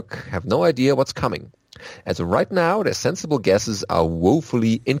book, have no idea what's coming. As of right now, their sensible guesses are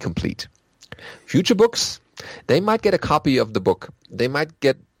woefully incomplete. Future books, they might get a copy of the book. They might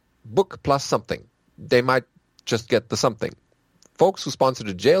get book plus something. They might just get the something. Folks who sponsored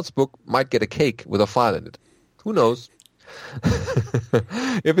a Jails book might get a cake with a file in it. Who knows?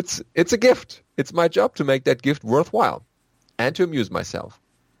 If it's a gift, it's my job to make that gift worthwhile and to amuse myself,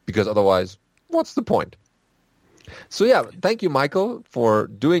 because otherwise, what's the point? So yeah, thank you, Michael, for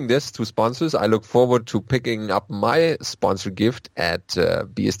doing this to sponsors. I look forward to picking up my sponsor gift at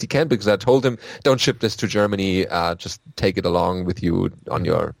BSDCan, because I told him, don't ship this to Germany, just take it along with you on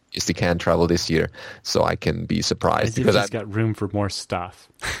your BSDCan travel this year, so I can be surprised. Because I've got room for more stuff.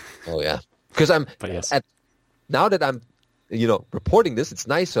 Oh yeah, because now that I'm reporting this, it's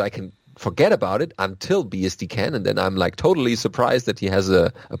nice so I can forget about it until BSDCan, and then I'm like totally surprised that he has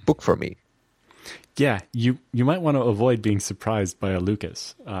a book for me. Yeah, you might want to avoid being surprised by a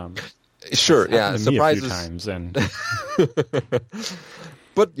Lucas. Sure, yeah, happened to me a few surprises. times, and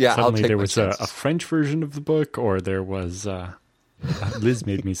But yeah, I'll suddenly take there my was a chances. French version of the book, or there was Liz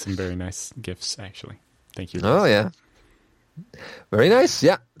made me some very nice gifts. Actually, thank you, Liz. Oh yeah, very nice.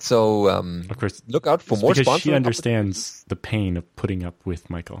 Yeah, so Of course, look out for it's more because she sponsors. understands the pain of putting up with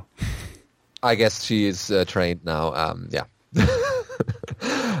Michael. I guess she is trained now. Yeah.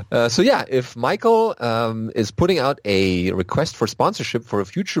 So yeah, if Michael is putting out a request for sponsorship for a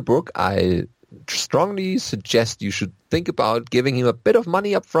future book, I strongly suggest you should think about giving him a bit of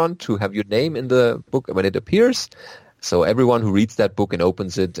money up front to have your name in the book when it appears. So everyone who reads that book and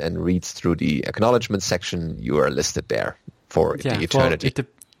opens it and reads through the acknowledgement section, you are listed there for the eternity. Well,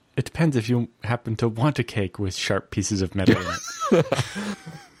 it depends if you happen to want a cake with sharp pieces of metal in it.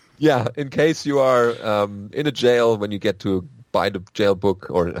 Yeah, in case you are in a jail when you get to buy the jail book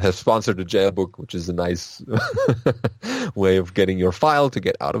or have sponsored a jail book, which is a nice way of getting your file to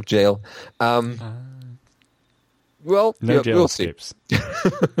get out of jail. Well, No yeah, jail we'll see. escapes.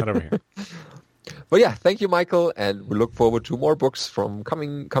 Not over here. But yeah, thank you, Michael, and we look forward to more books from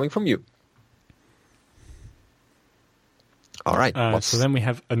coming from you. All right. So then we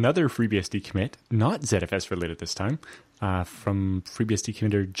have another FreeBSD commit, not ZFS related this time, from FreeBSD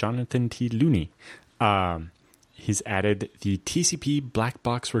committer Jonathan T. Looney. He's added the TCP Black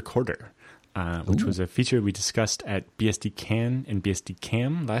Box Recorder, which was a feature we discussed at BSD CAN and BSD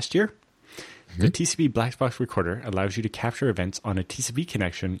CAM last year. The TCP Black Box Recorder allows you to capture events on a TCP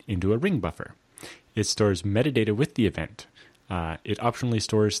connection into a ring buffer. It stores metadata with the event. It optionally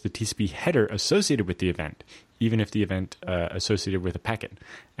stores the TCP header associated with the event, even if the event associated with a packet,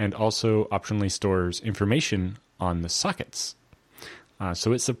 and also optionally stores information on the sockets.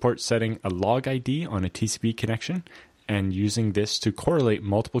 So it supports setting a log ID on a TCP connection and using this to correlate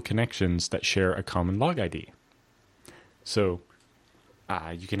multiple connections that share a common log ID. So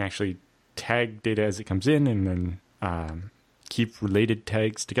you can actually tag data as it comes in and then keep related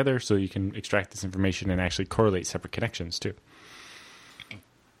tags together so you can extract this information and actually correlate separate connections too.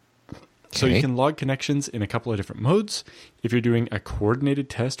 So you can log connections in a couple of different modes. If you're doing a coordinated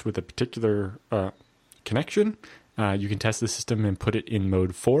test with a particular connection, you can test the system and put it in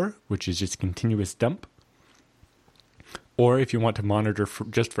mode 4, which is just continuous dump. Or if you want to monitor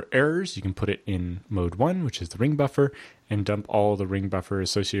just for errors, you can put it in mode 1, which is the ring buffer, and dump all the ring buffer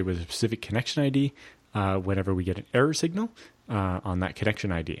associated with a specific connection ID whenever we get an error signal on that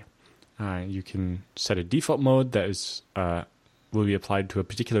connection ID. You can set a default mode that is will be applied to a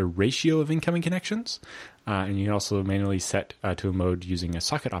particular ratio of incoming connections, and you can also manually set to a mode using a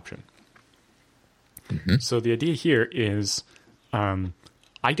socket option. So the idea here is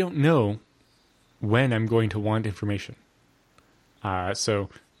I don't know when I'm going to want information. So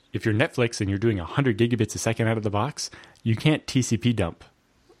if you're Netflix and you're doing 100 gigabits a second out of the box, you can't TCP dump.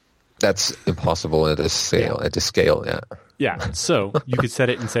 That's impossible at this scale. Yeah. At this scale, yeah. Yeah, so you could set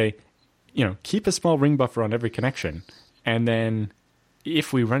it and say, keep a small ring buffer on every connection, and then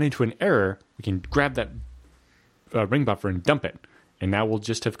if we run into an error, we can grab that ring buffer and dump it, and now we'll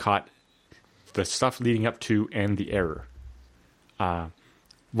just have caught the stuff leading up to and the error,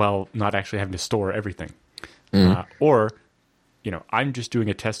 while not actually having to store everything. Or, I'm just doing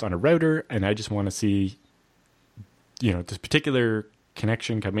a test on a router, and I just want to see, this particular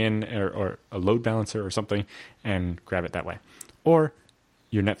connection come in, or a load balancer or something, and grab it that way. Or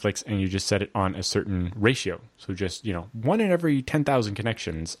your Netflix and you just set it on a certain ratio. So just, 1 in every 10,000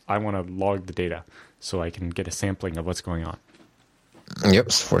 connections, I want to log the data so I can get a sampling of what's going on.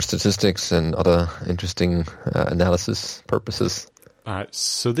 Yep, for statistics and other interesting analysis purposes.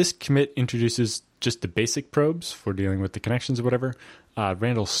 So this commit introduces just the basic probes for dealing with the connections or whatever.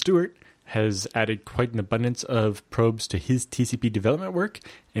 Randall Stewart has added quite an abundance of probes to his TCP development work,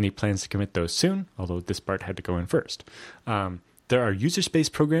 and he plans to commit those soon, although this part had to go in first. There are user space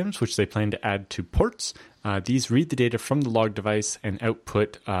programs which they plan to add to ports. These read the data from the log device and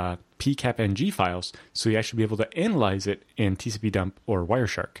output PCAPNG files, so you actually be able to analyze it in TCP dump or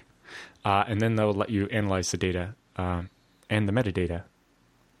Wireshark. And then they'll let you analyze the data and the metadata.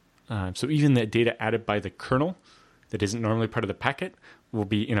 So even the data added by the kernel that isn't normally part of the packet will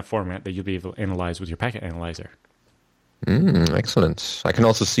be in a format that you'll be able to analyze with your packet analyzer. Excellent. I can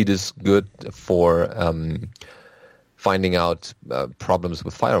also see this good for finding out problems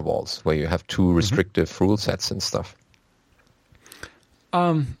with firewalls where you have too restrictive rule sets and stuff.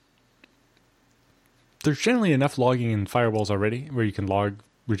 There's generally enough logging in firewalls already where you can log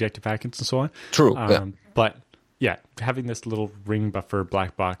rejected packets and so on. True. But yeah, having this little ring buffer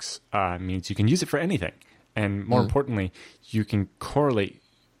black box means you can use it for anything. And more importantly, you can correlate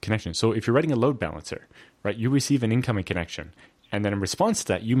connection. So if you're writing a load balancer, right, you receive an incoming connection, and then in response to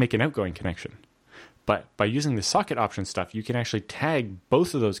that, you make an outgoing connection. But by using the socket option stuff, you can actually tag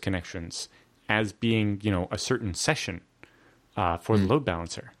both of those connections as being, a certain session for the load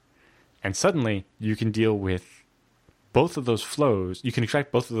balancer. And suddenly you can deal with both of those flows. You can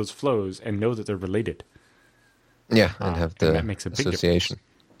extract both of those flows and know that they're related. Yeah, and have the that makes a big association.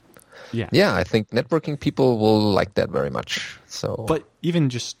 Difference. Yeah, I think networking people will like that very much. So, but even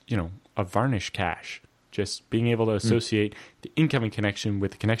just, a varnish cache, just being able to associate the incoming connection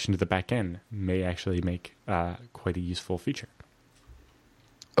with the connection to the back end may actually make quite a useful feature.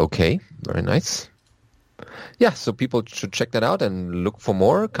 Okay, very nice. Yeah, so people should check that out and look for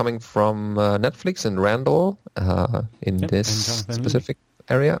more coming from Netflix and Randall in this specific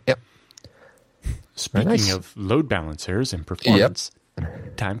area. Yep. Speaking of load balancers and performance,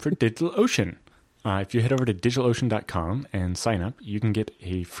 time for DigitalOcean. If you head over to digitalocean.com and sign up, you can get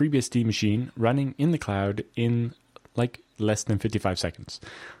a FreeBSD machine running in the cloud in less than 55 seconds.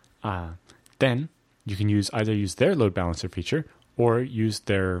 Then you can either use their load balancer feature or use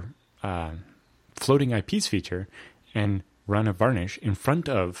their floating IPs feature and run a varnish in front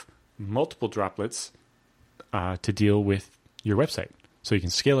of multiple droplets to deal with your website. So you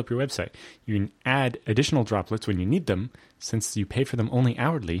can scale up your website. You can add additional droplets when you need them. Since you pay for them only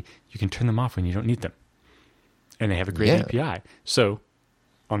hourly, you can turn them off when you don't need them. And they have a great API. So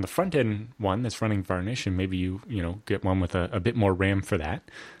on the front end one that's running varnish, and maybe you get one with a bit more RAM for that.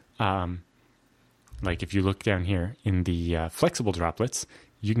 Like if you look down here in the flexible droplets,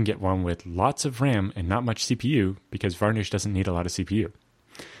 you can get one with lots of RAM and not much CPU because varnish doesn't need a lot of CPU.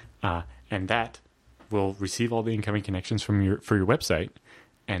 And that will receive all the incoming connections for your website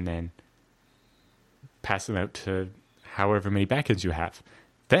and then pass them out to however many backends you have.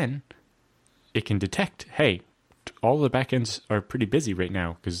 Then it can detect, hey, all the backends are pretty busy right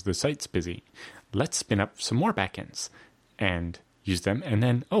now because the site's busy. Let's spin up some more backends and use them. And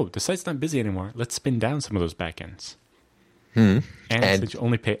then, the site's not busy anymore. Let's spin down some of those backends. And since you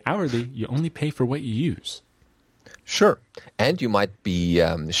only pay hourly, you only pay for what you use. Sure. And you might be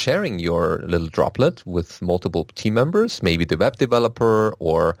sharing your little droplet with multiple team members, maybe the web developer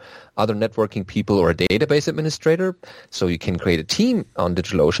or other networking people or a database administrator. So you can create a team on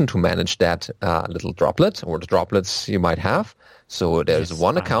DigitalOcean to manage that little droplet or the droplets you might have. So there's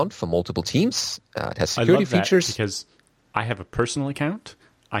one account for multiple teams. It has security features. Because I have a personal account.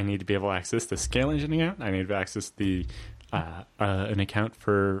 I need to be able to access the Scale Engine account. I need to access the an account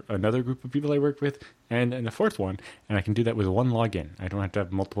for another group of people I work with, and a fourth one, and I can do that with one login. I don't have to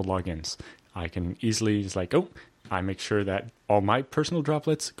have multiple logins. I can easily just I make sure that all my personal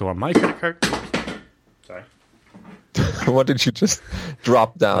droplets go on my credit card. Sorry. What did you just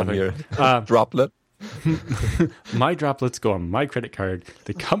drop down here? Droplet? My droplets go on my credit card.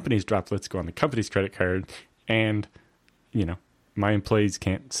 The company's droplets go on the company's credit card, and my employees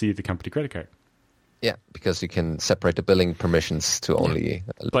can't see the company credit card. Yeah, because you can separate the billing permissions to only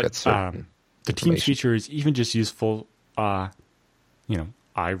look at certain the Teams feature is even just useful. I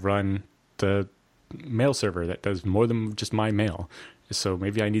run the mail server that does more than just my mail. So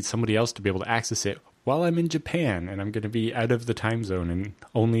maybe I need somebody else to be able to access it while I'm in Japan and I'm going to be out of the time zone and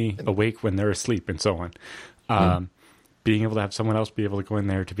only awake when they're asleep and so on. Being able to have someone else be able to go in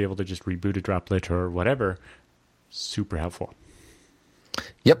there to be able to just reboot a droplet or whatever, super helpful.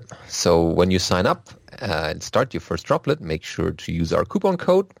 Yep. So when you sign up and start your first droplet, make sure to use our coupon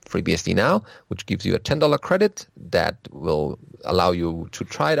code FreeBSD now, which gives you a $10 credit that will allow you to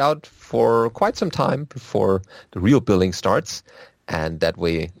try it out for quite some time before the real billing starts. And that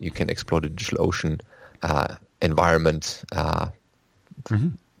way you can explore the DigitalOcean environment on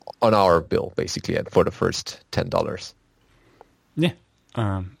our bill, basically, for the first $10. Yeah.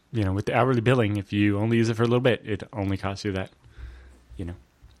 With the hourly billing, if you only use it for a little bit, it only costs you that.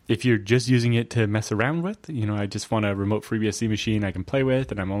 If you're just using it to mess around with, I just want a remote FreeBSD machine I can play with,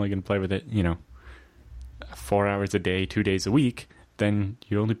 and I'm only going to play with it, 4 hours a day, 2 days a week, then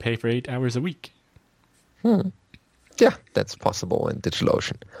you only pay for 8 hours a week. Yeah, that's possible in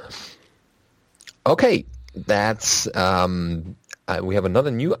DigitalOcean. Okay, that's we have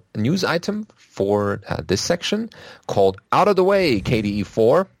another news item for this section called Out of the Way KDE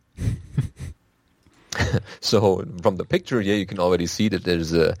 4. So from the picture here, you can already see that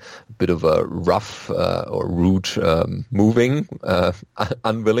there's a bit of a rough or rude moving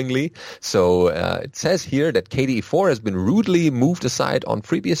unwillingly. So it says here that KDE 4 has been rudely moved aside on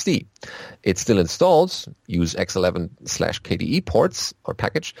FreeBSD. It still installs, use X11/KDE ports or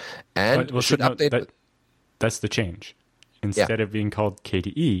package, and should update. That's the change. Instead of being called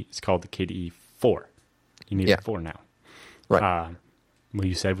KDE, it's called the KDE 4. You need a 4 now. Right. Well,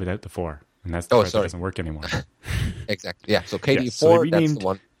 you said without the 4, and that's the part that doesn't work anymore. Exactly. Yeah. So KDE 4, so that's the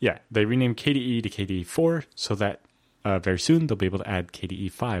one. Yeah, they renamed KDE to KDE 4 so that very soon they'll be able to add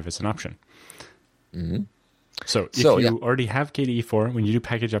KDE 5 as an option. Mm-hmm. So if you already have KDE 4, when you do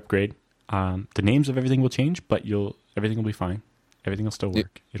package upgrade, the names of everything will change, but everything will be fine. Everything will still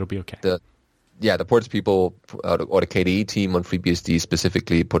work. It'll be okay. The ports people or the KDE team on FreeBSD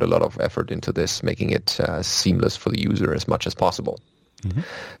specifically put a lot of effort into this, making it seamless for the user as much as possible. Mm-hmm.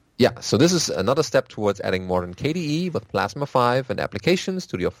 Yeah, so this is another step towards adding modern KDE with Plasma 5 and applications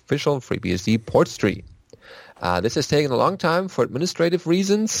to the official FreeBSD ports tree. This has taken a long time for administrative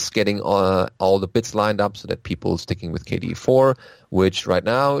reasons, getting all the bits lined up so that people sticking with KDE 4, which right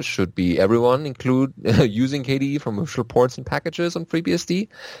now should be everyone include using KDE from official ports and packages on FreeBSD,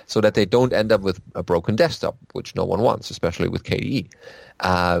 so that they don't end up with a broken desktop, which no one wants, especially with KDE.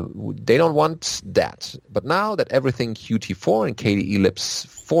 They don't want that. But now that everything Qt4 and KDE libs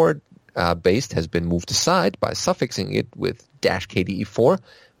 4 based has been moved aside by suffixing it with -KDE4,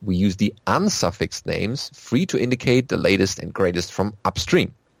 we use the unsuffixed names, free to indicate the latest and greatest from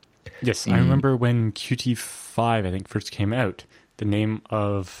upstream. Yes, I remember when Qt5, I think, first came out, the name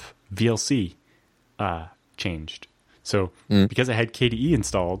of VLC changed. So because I had KDE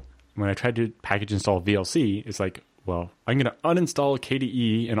installed, when I tried to package install VLC, it's like, well, I'm going to uninstall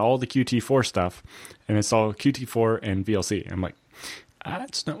KDE and all the Qt4 stuff and install Qt4 and VLC. I'm like,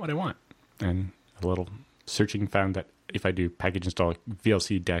 that's not what I want. And a little searching found that if I do package install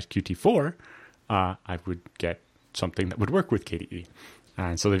VLC-Qt4, I would get something that would work with KDE.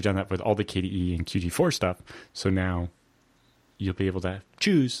 And so they've done that with all the KDE and Qt4 stuff. So now you'll be able to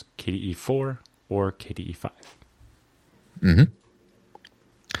choose KDE 4 or KDE 5. Mm-hmm.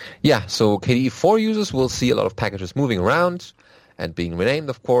 Yeah, so KDE 4 users will see a lot of packages moving around and being renamed,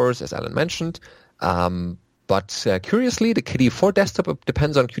 of course, as Alan mentioned. But curiously, the KDE 4 desktop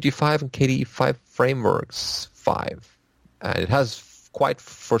depends on Qt 5 and KDE 5 frameworks 5. And it has quite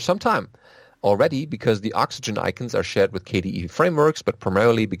for some time already, because the Oxygen icons are shared with KDE frameworks, but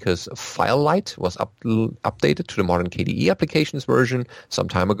primarily because FileLite was updated to the modern KDE applications version some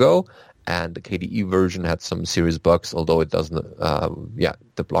time ago, and the KDE version had some serious bugs, although it doesn't,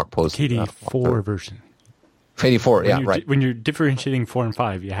 the blog post... KDE 4 version. KDE 4, right. When you're differentiating 4 and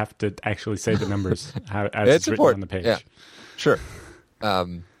 5, you have to actually say the numbers as it's written on the page. Yeah, sure.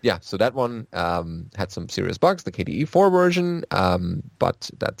 So that one had some serious bugs, the KDE 4 version,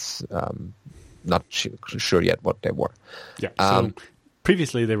 but that's not sure yet what they were. Yeah, so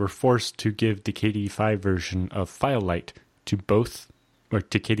previously they were forced to give the KDE 5 version of FileLite to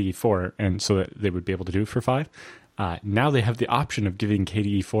to KDE 4, and so that they would be able to do it for 5. Now they have the option of giving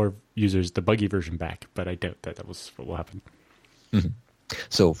KDE 4 users the buggy version back, but I doubt that was what will happen. Mm-hmm.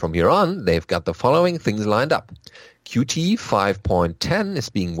 So from here on, they've got the following things lined up. Qt 5.10 is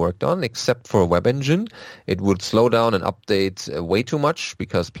being worked on, except for Web Engine. It would slow down and update way too much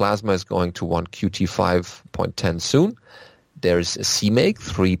because Plasma is going to want Qt 5.10 soon. There's a CMake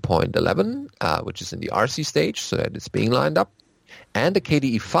 3.11, which is in the RC stage, so that it's being lined up. And the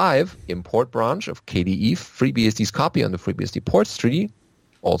KDE 5 import branch of KDE, FreeBSD's copy on the FreeBSD ports tree,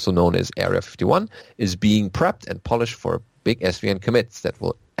 also known as Area 51, is being prepped and polished for big SVN commits that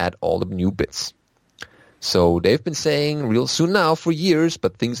will add all the new bits. So they've been saying real soon now for years,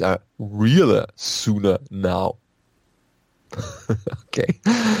 but things are realer sooner now. Okay.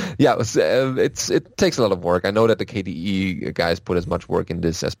 Yeah, it takes a lot of work. I know that the KDE guys put as much work in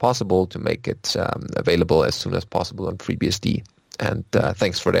this as possible to make it available as soon as possible on FreeBSD. And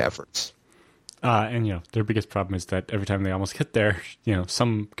thanks for the efforts. And their biggest problem is that every time they almost get there,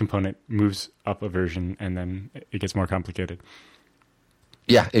 some component moves up a version and then it gets more complicated.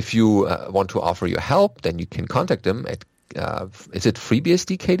 Yeah, if you want to offer your help, then you can contact them at, is it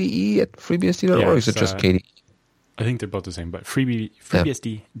FreeBSD KDE at FreeBSD.org, or is it just KDE? I think they're both the same, but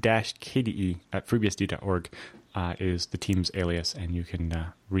FreeBSD-KDE at FreeBSD.org is the team's alias, and you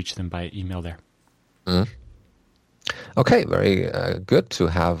can reach them by email there. Mm. Okay, very good to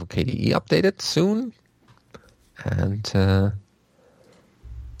have KDE updated soon. And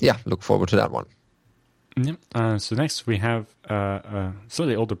look forward to that one. Yep. So next we have a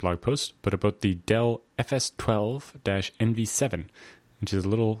slightly older blog post, but about the Dell FS12-NV7, which is a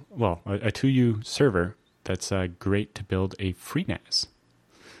 2U server that's great to build a FreeNAS.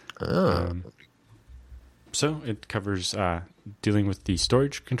 So it covers dealing with the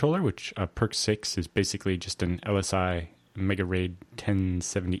storage controller, which PERC6 is basically just an LSI Mega RAID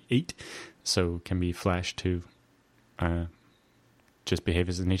 1078, so can be flashed to just behave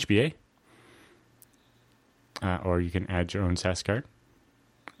as an HBA. Or you can add your own SAS card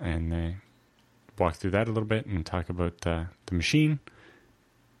and walk through that a little bit and talk about the machine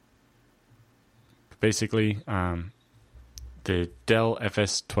basically, the Dell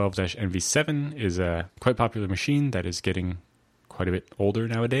FS12-NV7 is a quite popular machine that is getting quite a bit older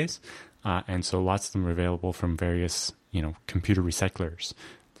nowadays, and so lots of them are available from various, computer recyclers,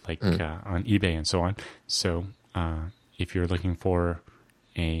 like on eBay and so on. So if you're looking for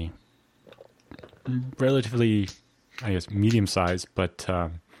a relatively, I guess, medium-sized but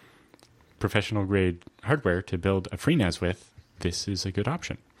professional-grade hardware to build a FreeNAS with, this is a good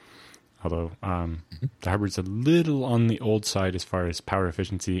option. Although the hardware's a little on the old side as far as power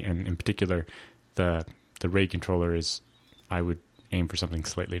efficiency, and in particular, the RAID controller is, I would aim for something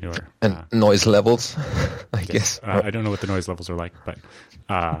slightly newer. And noise levels, I guess. I don't know what the noise levels are like, but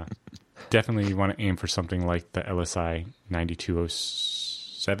definitely you want to aim for something like the LSI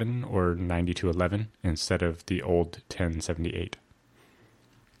 9207 or 9211 instead of the old 1078.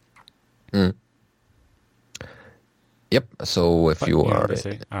 Yep. So if you are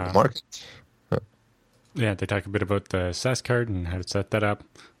market, yeah, they talk a bit about the SAS card and how to set that up.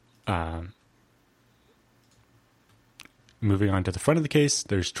 Moving on to the front of the case,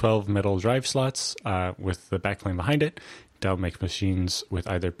 there's 12 metal drive slots with the backplane behind it. Dell makes machines with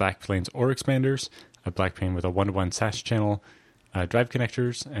either backplanes or expanders. A backplane with a 1-to-1 SAS channel drive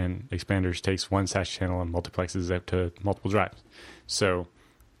connectors, and expanders takes one SAS channel and multiplexes out to multiple drives. So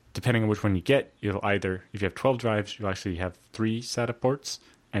depending on which one you get, you'll either, if you have 12 drives, you'll actually have 3 SATA ports,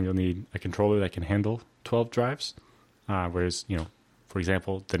 and you'll need a controller that can handle 12 drives. Whereas, for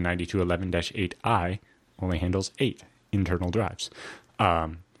example, the 9211-8i only handles 8 internal drives. But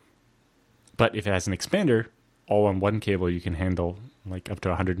if it has an expander, all on one cable, you can handle like up to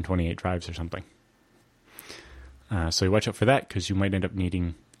 128 drives or something. So you watch out for that, because you might end up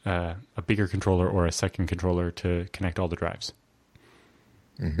needing a bigger controller or a second controller to connect all the drives.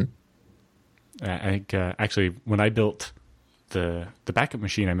 Mm-hmm. I think actually when I built the backup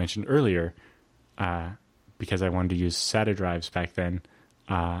machine I mentioned earlier, because I wanted to use SATA drives back then,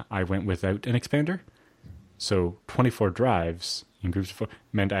 I went without an expander. So 24 drives in groups of 4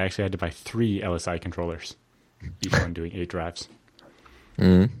 meant I actually had to buy 3 LSI controllers, each one doing 8 drives.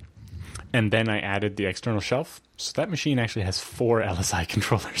 Mm-hmm. And then I added the external shelf. So that machine actually has 4 LSI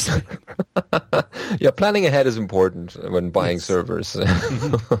controllers. Yeah, planning ahead is important when buying servers. So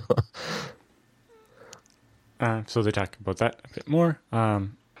they talk about that a bit more.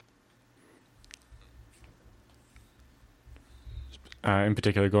 In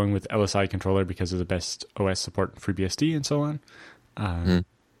particular, going with LSI controller because of the best OS support, FreeBSD, and so on. And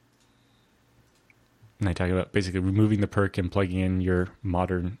I talk about basically removing the perk and plugging in your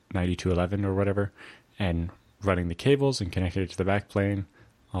modern 9211 or whatever, and running the cables and connecting it to the backplane,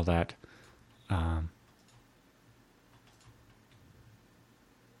 all that.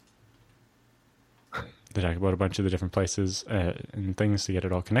 They talk about a bunch of the different places and things to get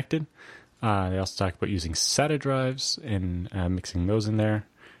it all connected. They also talk about using SATA drives and mixing those in there.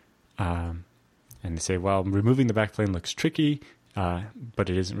 And they say, well, removing the backplane looks tricky, but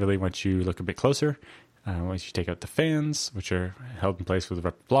it isn't really once you look a bit closer. Once you take out the fans, which are held in place with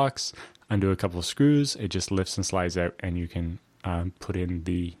rubber blocks, undo a couple of screws, it just lifts and slides out, and you can put in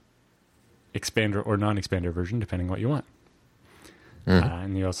the expander or non-expander version, depending on what you want.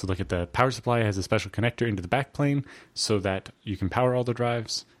 And you also look at the power supply. It has a special connector into the backplane so that you can power all the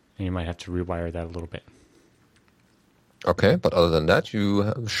drives, and you might have to rewire that a little bit. Okay, but other than that,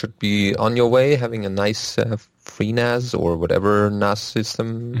 you should be on your way having a nice FreeNAS or whatever NAS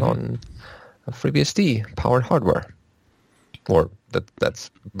system on FreeBSD powered hardware, or that's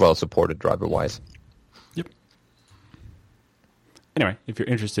well supported driver-wise. Yep. Anyway, if you're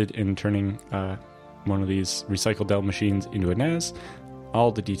interested in turning one of these recycled Dell machines into a NAS,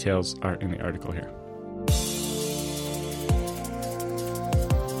 all the details are in the article here.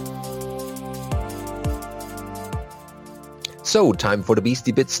 So, time for the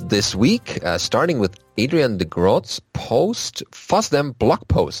Beastie Bits this week, starting with Adrian de Groot's post, FOSDEM blog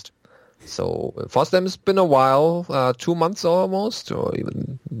post. So, FOSDEM has been a while, 2 months almost, or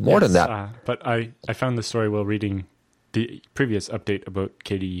even more than that. But I found the story while reading the previous update about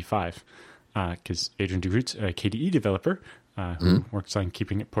KDE 5, because Adrian de Groot's a KDE developer who works on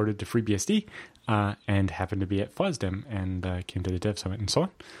keeping it ported to FreeBSD, and happened to be at FOSDEM and came to the Dev Summit and so on.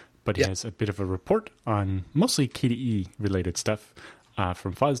 But he has a bit of a report on mostly KDE-related stuff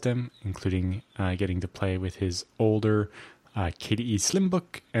from FOSDEM, including getting to play with his older KDE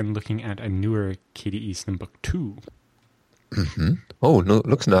Slimbook and looking at a newer KDE Slimbook 2. Mm-hmm. Oh, no,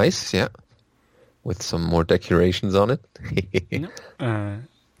 looks nice, yeah. With some more decorations on it.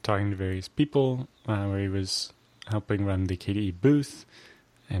 Talking to various people where he was helping run the KDE booth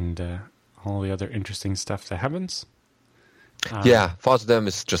and all the other interesting stuff that happens. Yeah, FOSDEM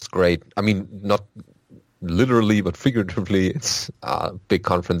is just great. I mean, not literally, but figuratively, it's a big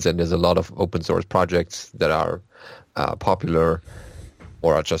conference, and there's a lot of open source projects that are popular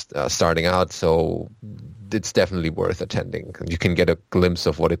or are just starting out. So it's definitely worth attending. You can get a glimpse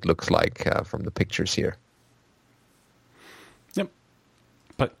of what it looks like from the pictures here. Yep.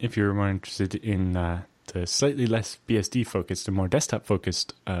 But if you're more interested in the slightly less BSD focused and more desktop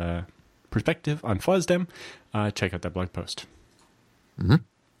focused perspective on FOSDEM, check out that blog post. Mm-hmm.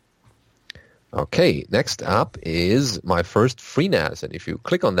 Okay, next up is my first FreeNAS. And if you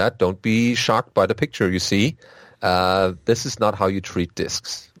click on that, don't be shocked by the picture you see. This is not how you treat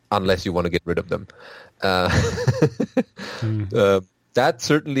disks, unless you want to get rid of them. That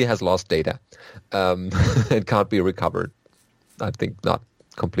certainly has lost data. It can't be recovered. I think not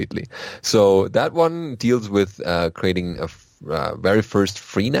completely. So that one deals with creating a very first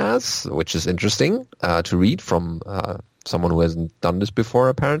FreeNAS, which is interesting to read from someone who hasn't done this before,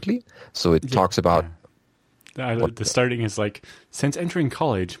 apparently. So it talks about... the starting is like, since entering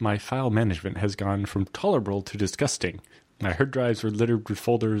college, my file management has gone from tolerable to disgusting. My hard drives were littered with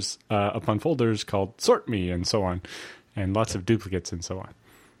folders upon folders called sort me and so on, and lots of duplicates and so on.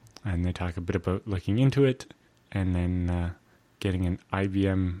 And they talk a bit about looking into it and then getting an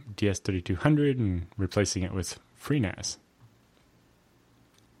IBM DS3200 and replacing it with FreeNAS.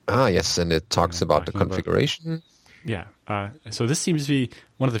 Ah, yes, and it talks about the configuration. So this seems to be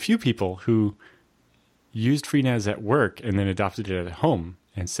one of the few people who used FreeNAS at work and then adopted it at home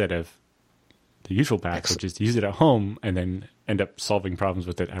instead of the usual path, which is to use it at home and then end up solving problems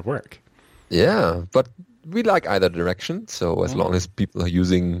with it at work. Yeah, but we like either direction. So as long as people are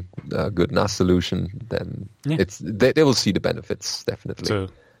using a good NAS solution, then they will see the benefits, definitely. So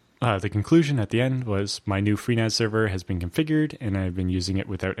the conclusion at the end was, my new FreeNAS server has been configured and I've been using it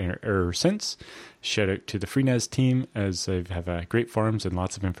without error since. Shout out to the FreeNAS team, as they have great forums and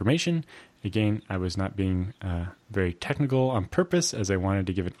lots of information. Again, I was not being very technical on purpose, as I wanted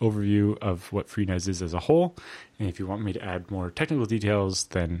to give an overview of what FreeNAS is as a whole. And if you want me to add more technical details,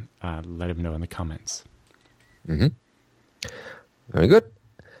 then let him know in the comments. Mm-hmm. Very good.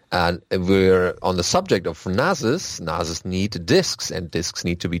 And we're on the subject of NASes. NASes need disks, and disks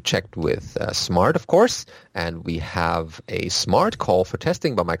need to be checked with Smart, of course. And we have a Smart call for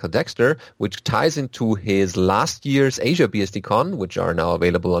testing by Michael Dexter, which ties into his last year's Asia BSDCon, which are now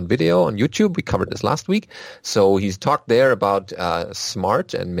available on video on YouTube. We covered this last week. So he's talked there about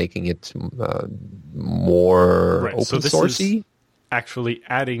Smart and making it more open sourcey. Actually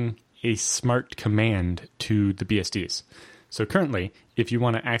adding a Smart command to the BSDs. So currently, if you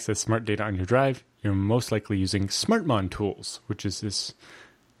want to access Smart data on your drive, you're most likely using SmartMon tools, which is this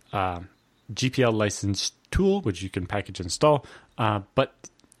GPL licensed tool, which you can package and install. But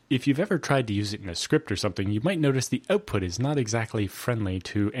if you've ever tried to use it in a script or something, you might notice the output is not exactly friendly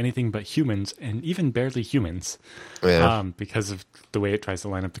to anything but humans, and even barely humans, because of the way it tries to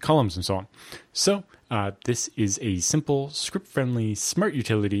line up the columns and so on. So this is a simple, script-friendly Smart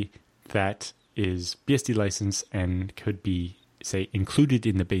utility that is BSD licensed and could be, say, included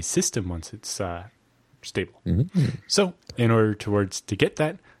in the base system once it's stable. Mm-hmm. So in order to get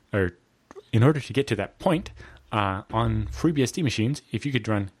to that point, on FreeBSD machines, if you could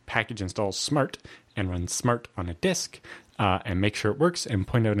run package install Smart and run Smart on a disk and make sure it works and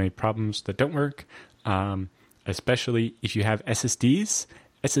point out any problems that don't work, especially if you have SSDs.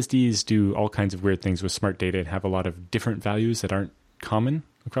 SSDs do all kinds of weird things with Smart data and have a lot of different values that aren't common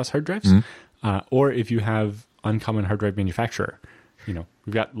across hard drives. Mm-hmm. Or if you have uncommon hard drive manufacturer. We've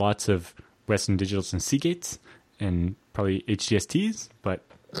got lots of Western Digitals and Seagates and probably HDSTs, but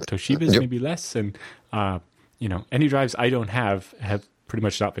Toshiba's maybe less. And, any drives I don't have pretty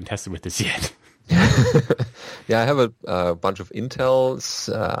much not been tested with this yet. Yeah, I have a bunch of Intels.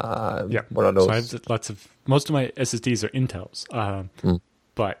 What are those? So I have most of my SSDs are Intels.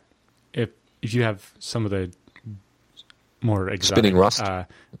 But if you have some of the more exotic... Spinning Rust?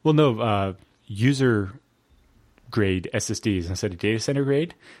 User grade SSDs instead of data center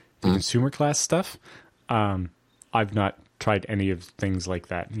grade, the consumer class stuff. I've not tried any of things like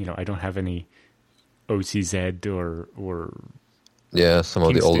that. I don't have any OCZ or some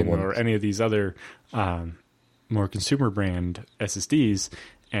of the older ones, or any of these other more consumer brand SSDs,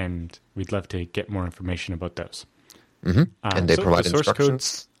 and we'd love to get more information about those. Mm-hmm. And they provide the source instructions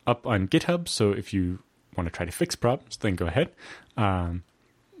code's up on GitHub, so if you want to try to fix problems, then go ahead.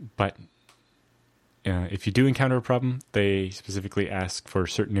 But if you do encounter a problem, they specifically ask for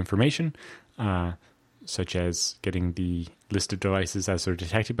certain information, such as getting the list of devices as they're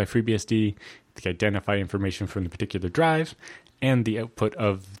detected by FreeBSD, the identify information from the particular drive, and the output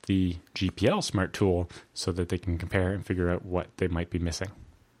of the GPL Smart tool so that they can compare and figure out what they might be missing.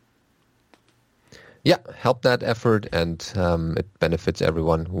 Yeah, help that effort, and it benefits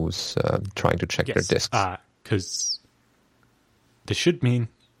everyone who's trying to check their disks. Because this should mean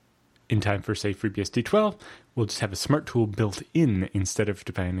in time for, say, FreeBSD 12, we'll just have a smart tool built in instead of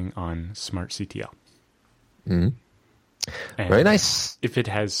depending on smart CTL. Very nice. If it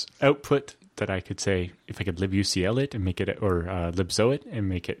has output that I could say, if I could libucl it and make it, or libzo it and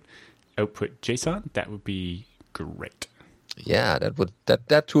make it output JSON, that would be great. Yeah,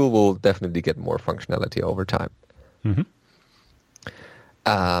 that tool will definitely get more functionality over time.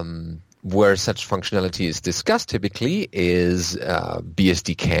 Where such functionality is discussed typically is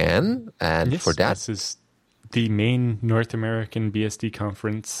BSDCan, and yes, for that, this is the main North American BSD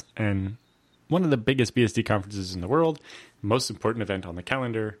conference and one of the biggest BSD conferences in the world. Most important event on the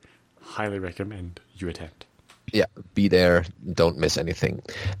calendar. Highly recommend you attend. Yeah, be there. Don't miss anything.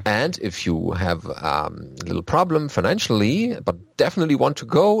 And if you have a little problem financially, but definitely want to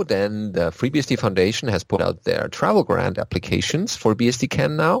go, then the FreeBSD Foundation has put out their travel grant applications for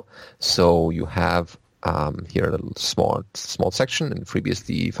BSDCan now. So you have here a little small section in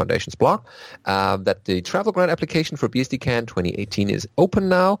FreeBSD Foundation's blog that the travel grant application for BSDCan 2018 is open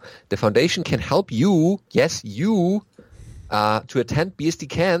now. The foundation can help you, yes, you, to attend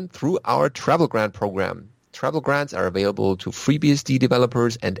BSDCan through our travel grant program. Travel grants are available to FreeBSD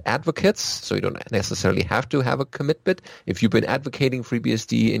developers and advocates, so you don't necessarily have to have a commitment. If you've been advocating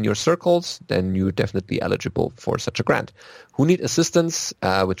FreeBSD in your circles, then you're definitely eligible for such a grant. Who need assistance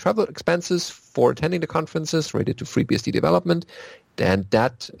with travel expenses for attending the conferences related to FreeBSD development? Then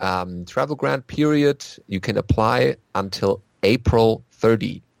that travel grant period, you can apply until April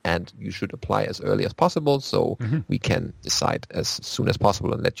 30. And you should apply as early as possible so we can decide as soon as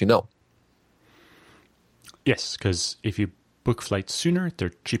possible and let you know. Yes, because if you book flights sooner,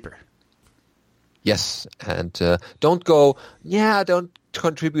 they're cheaper. Yes, and don't go, don't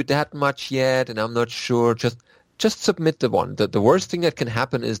contribute that much yet, and I'm not sure. Just submit the one. The worst thing that can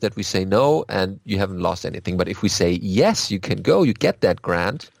happen is that we say no and you haven't lost anything. But if we say yes, you can go, you get that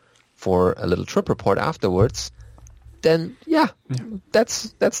grant for a little trip report afterwards, then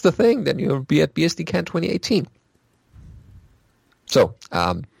that's the thing. Then you'll be at BSDCan 2018. So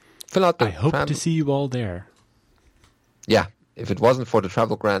fill out the. I hope to see you all there. Yeah, if it wasn't for the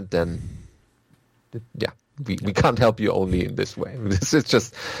travel grant, then we can't help you only in this way. This is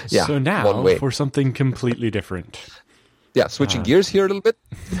just So now one way. For something completely different. Yeah, switching gears here a little bit.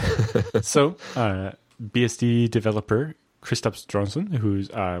 So BSD developer Christoph Stronson, who's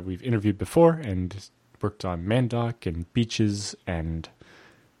we've interviewed before and worked on Mandoc and Beaches, and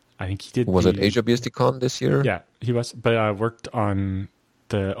I think he did. Was it Asia BSDCon this year? Yeah, he was, but worked on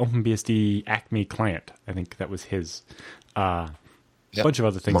the OpenBSD Acme client. I think that was his. Bunch of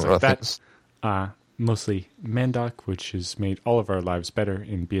other things like that. Mostly Mandoc, which has made all of our lives better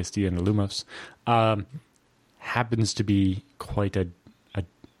in BSD and Illumos. Happens to be quite a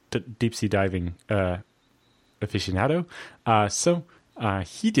deep sea diving aficionado. So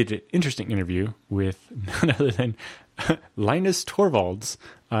he did an interesting interview with none other than Linus Torvalds,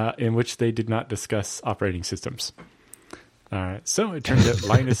 in which they did not discuss operating systems. So it turns out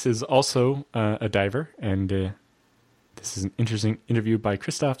Linus is also a diver, and this is an interesting interview by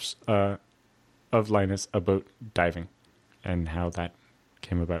Christoph of Linus about diving and how that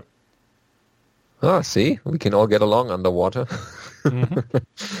came about. See, we can all get along underwater.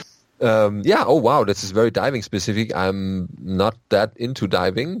 Oh wow, this is very diving specific. I'm not that into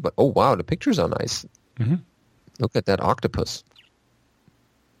diving, but oh wow, the pictures are nice. Look at that octopus.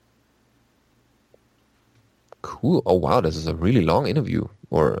 Cool. Oh wow, this is a really long interview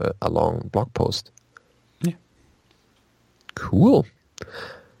or a long blog post. Yeah. Cool.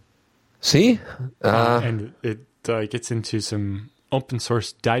 See? And it gets into some open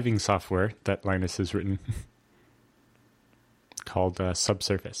source diving software that Linus has written called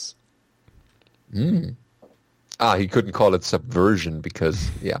Subsurface. He couldn't call it Subversion because,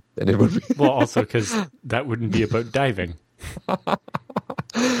 then it would be... Well, also because that wouldn't be about diving.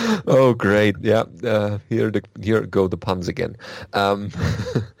 Oh, great. Yeah. Here go the puns again.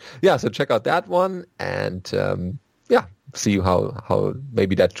 So check out that one and, see how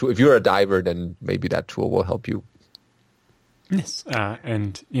maybe that tool, if you're a diver, then maybe that tool will help you. Yes.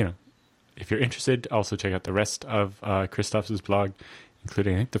 And, if you're interested, also check out the rest of Christoph's blog,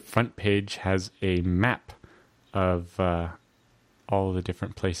 including, I think the front page has a map of all the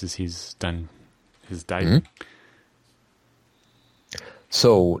different places he's done his diving.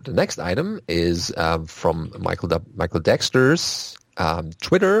 So the next item is from Michael Dexter's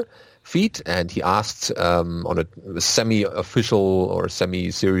Twitter. feed, and he asked on a semi-official or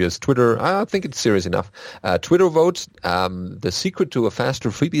semi-serious Twitter, I think it's serious enough, Twitter vote, the secret to a faster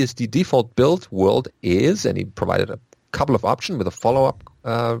FreeBSD default build world is, and he provided a couple of options with a follow-up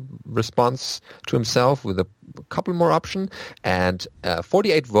response to himself with a couple more options, and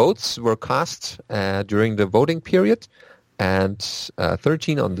 48 votes were cast during the voting period, and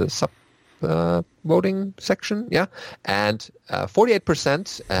 13 on the sub voting section, and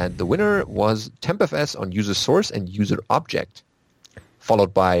 48%, and the winner was TempFS on user source and user object,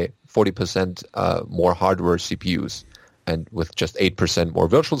 followed by 40% more hardware CPUs, and with just 8% more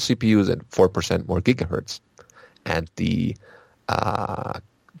virtual CPUs and 4% more gigahertz. And the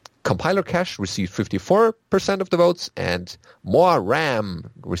compiler cache received 54% of the votes, and more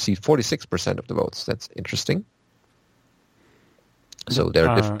RAM received 46% of the votes. That's interesting. So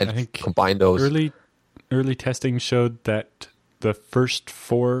they're different. I think combine those. Early testing showed that the first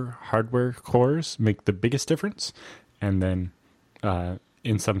 4 hardware cores make the biggest difference, and then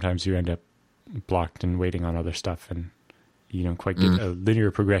sometimes you end up blocked and waiting on other stuff, and you don't quite get a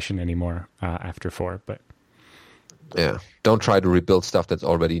linear progression anymore after 4. But yeah, don't try to rebuild stuff that's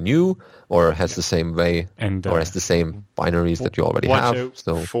already new or has the same way or has the same binaries that you already watch have. Out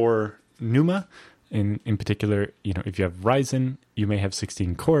so for NUMA. In particular, if you have Ryzen, you may have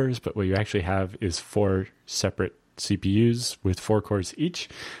 16 cores, but what you actually have is 4 separate CPUs with 4 cores each,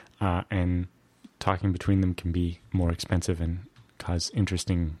 and talking between them can be more expensive and cause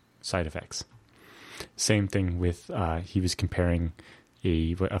interesting side effects. Same thing with, he was comparing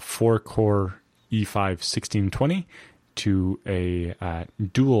a 4-core E5-1620 to a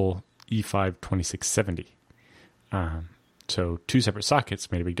dual E5-2670. So 2 separate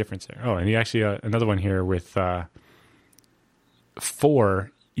sockets made a big difference there. Oh, and he actually another one here with 4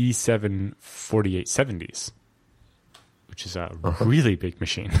 E7 4870s, which is a really big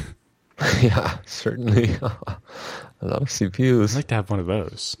machine. Yeah, certainly. A lot of CPUs. I'd like to have one of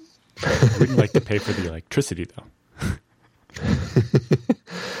those. I wouldn't like to pay for the electricity, though.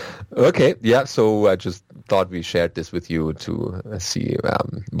 Okay, yeah, so I just thought we shared this with you to see,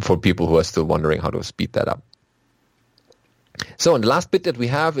 for people who are still wondering how to speed that up. So, and the last bit that we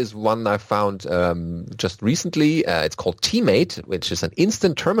have is one I found just recently. It's called Teammate, which is an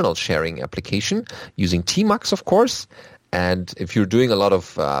instant terminal sharing application using Tmux, of course. And if you're doing a lot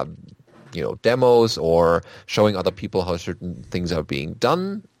of demos or showing other people how certain things are being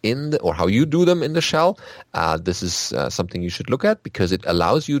done or how you do them in the shell, this is something you should look at, because it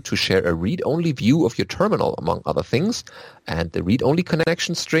allows you to share a read-only view of your terminal, among other things. And the read-only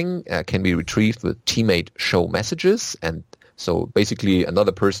connection string can be retrieved with Teammate show messages, and so basically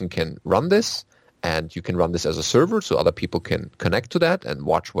another person can run this, and you can run this as a server so other people can connect to that and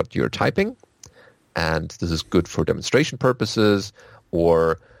watch what you're typing. And this is good for demonstration purposes,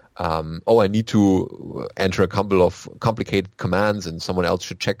 or I need to enter a couple of complicated commands and someone else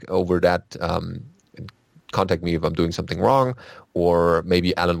should check over that and contact me if I'm doing something wrong. Or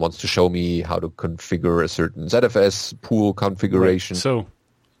maybe Alan wants to show me how to configure a certain ZFS pool configuration. Right. So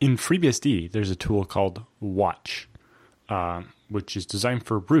in FreeBSD, there's a tool called Watch, which is designed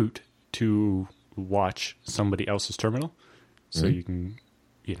for root to watch somebody else's terminal. So you can,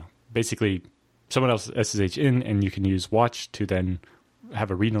 basically someone else SSH in, and you can use Watch to then have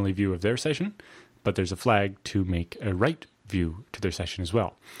a read-only view of their session, but there's a flag to make a write view to their session as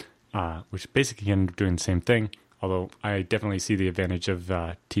well, which basically can end up doing the same thing, although I definitely see the advantage of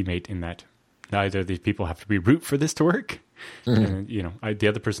Teammate in that neither of these people have to be root for this to work, and the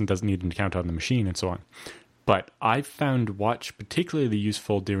other person doesn't need an account on the machine and so on. But I found Watch particularly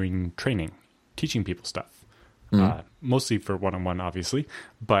useful during training, teaching people stuff, mostly for one-on-one, obviously,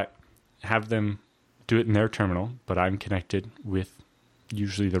 but have them do it in their terminal, but I'm connected with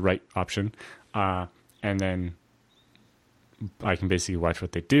usually the right option, and then I can basically watch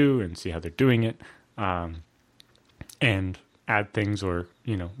what they do and see how they're doing it, and add things, or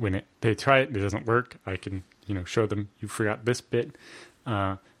when they try it and it doesn't work, I can show them you forgot this bit,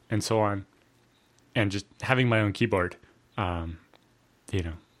 and so on. And just having my own keyboard, sharing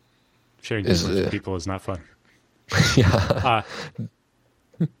keyboards with people is not fun. Yeah.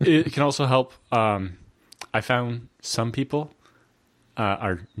 It can also help. I found some people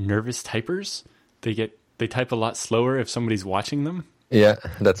are nervous typers. They type a lot slower if somebody's watching them. Yeah,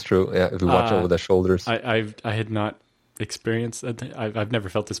 that's true. Yeah, if you watch over their shoulders. I had not experienced that. I've never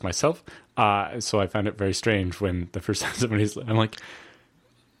felt this myself. So I found it very strange when the first time I'm like,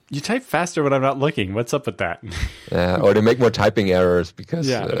 you type faster when I'm not looking. What's up with that? Yeah, or they make more typing errors because...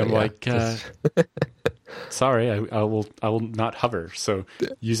 Yeah, I'm like... Sorry, I will not hover. So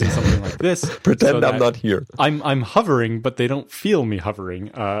using something like this, Pretend so I'm not here. I'm hovering, but they don't feel me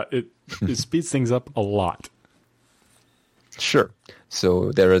hovering. It speeds things up a lot. Sure.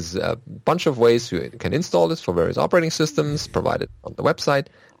 So there is a bunch of ways you can install this for various operating systems provided on the website.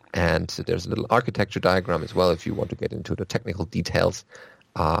 And there's a little architecture diagram as well if you want to get into the technical details.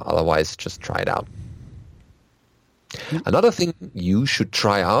 Otherwise, just try it out. Another thing you should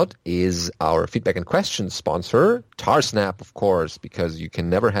try out is our feedback and questions sponsor, Tarsnap, of course, because you can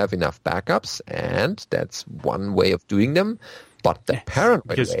never have enough backups, and that's one way of doing them. But the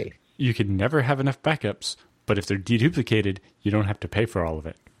paranoid way... You can never have enough backups, but if they're deduplicated, you don't have to pay for all of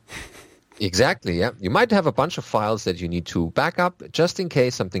it. Exactly, yeah. You might have a bunch of files that you need to back up just in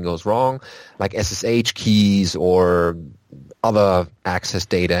case something goes wrong, like SSH keys or other access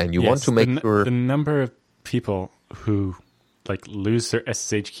data, and you want to make sure... The number of people who lose their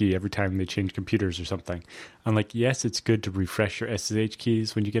SSH key every time they change computers or something. I'm like, yes, it's good to refresh your SSH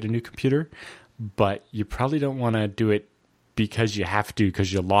keys when you get a new computer, but you probably don't want to do it because you have to,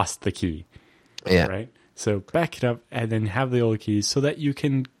 because you lost the key. Yeah. Right? So back it up and then have the old keys so that you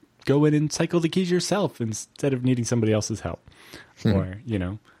can go in and cycle the keys yourself instead of needing somebody else's help. Or,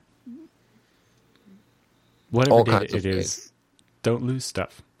 whatever data it is, don't lose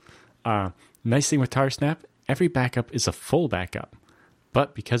stuff. Nice thing with Tarsnap, every backup is a full backup.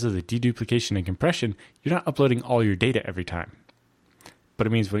 But because of the deduplication and compression, you're not uploading all your data every time. But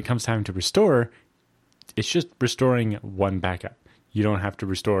it means when it comes time to restore, it's just restoring one backup. You don't have to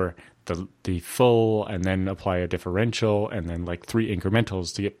restore the full and then apply a differential and then 3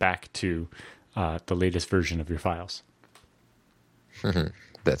 incrementals to get back to the latest version of your files.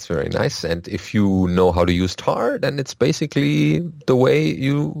 That's very nice. And if you know how to use tar, then it's basically the way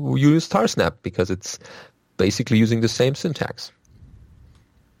you use Tarsnap, because it's basically using the same syntax.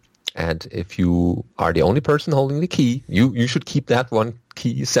 And if you are the only person holding the key, you should keep that one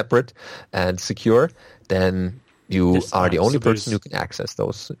key separate and secure. Then you are the only person who can access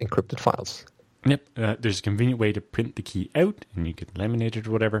those encrypted files. Yep. There's a convenient way to print the key out, and you can laminate it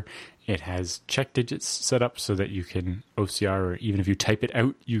or whatever. It has check digits set up so that you can OCR, or even if you type it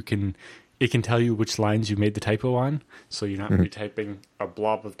out, it can tell you which lines you made the typo on. So you're not retyping a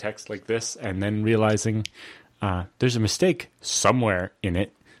blob of text like this and then realizing there's a mistake somewhere in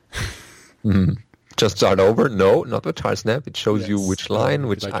it. Just start over. No, not with Tarsnap. It shows you which line,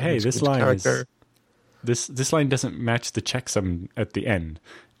 which this line character. This line doesn't match the checksum at the end.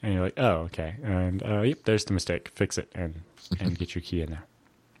 And you're like, oh, okay. And yep, there's the mistake. Fix it and get your key in there.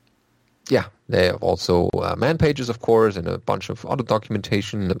 Yeah, they have also man pages, of course, and a bunch of other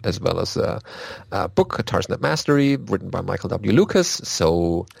documentation, as well as a book, Tarsnap Mastery, written by Michael W. Lucas.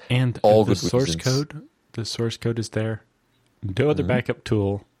 So and all the good source reasons. code. The source code is there. No other backup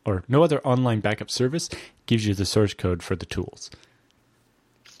tool or no other online backup service gives you the source code for the tools.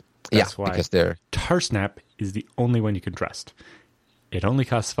 That's why because they're... Tarsnap is the only one you can trust. It only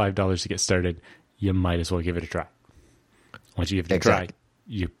costs $5 to get started. You might as well give it a try. Once you give it a try,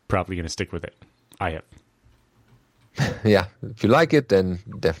 you're probably going to stick with it. I have. Yeah, if you like it, then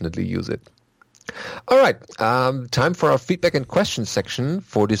definitely use it. All right, time for our feedback and questions section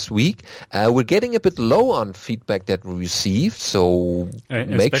for this week. We're getting a bit low on feedback that we received, so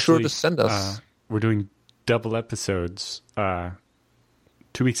make sure to send us. We're doing double episodes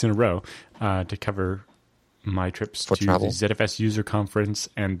 2 weeks in a row to cover my trips to travel. the ZFS user conference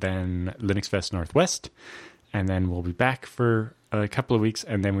and then Linux Fest Northwest. And then we'll be back for a couple of weeks,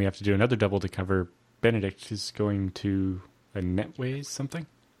 and then we have to do another double to cover Benedict is going to a NetWays something.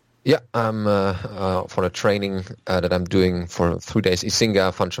 Yeah, I'm for a training that I'm doing for 3 days,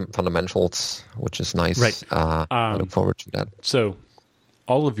 Isinga Fundamentals, which is nice. Right. I look forward to that. So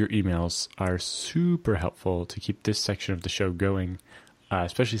all of your emails are super helpful to keep this section of the show going,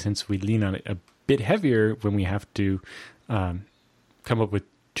 especially since we lean on it a bit heavier when we have to come up with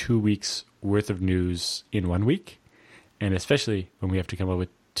 2 weeks worth of news in 1 week, and especially when we have to come up with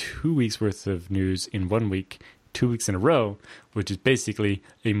 2 weeks worth of news in 1 week, 2 weeks in a row, which is basically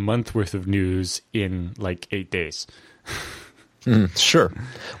a month worth of news in 8 days. Sure.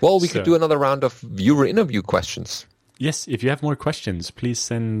 Well, we could do another round of viewer interview questions. Yes, if you have more questions, please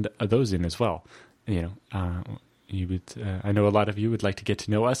send those in as well. You would. I know a lot of you would like to get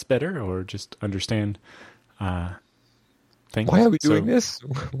to know us better, or just understand things. Why are we doing this?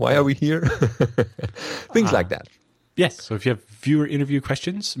 Why are we here? Things like that. Yes. So if you have viewer interview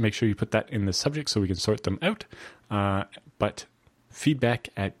questions, make sure you put that in the subject so we can sort them out. But feedback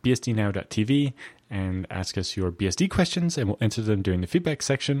at bsdnow.tv and ask us your BSD questions, and we'll answer them during the feedback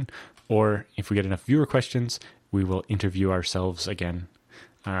section. Or if we get enough viewer questions, we will interview ourselves again.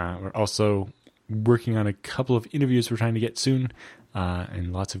 We're also working on a couple of interviews we're trying to get soon,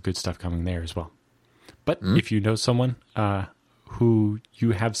 and lots of good stuff coming there as well. But if you know someone who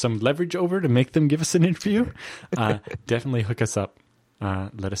you have some leverage over to make them give us an interview, definitely hook us up.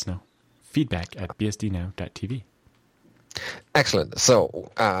 Let us know. feedback@bsdnow.tv. Excellent.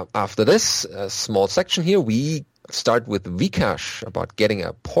 So after this small section here, we start with Vikash about getting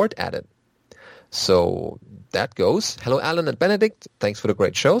a port added. So that goes. Hello, Alan and Benedict. Thanks for the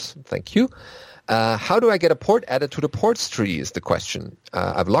great shows. Thank you. How do I get a port added to the ports tree is the question.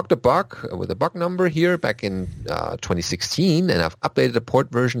 I've logged a bug with a bug number here back in 2016, and I've updated the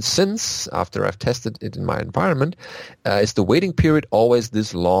port version since after I've tested it in my environment. Is the waiting period always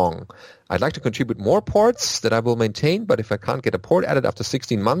this long? I'd like to contribute more ports that I will maintain, but if I can't get a port added after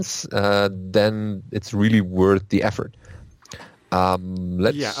 16 months, then it's really worth the effort.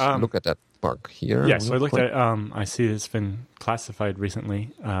 Let's look at that bug here. Yeah, so I looked at I see it's been classified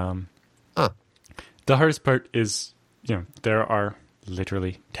recently. The hardest part is, there are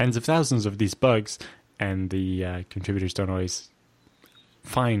literally tens of thousands of these bugs, and the contributors don't always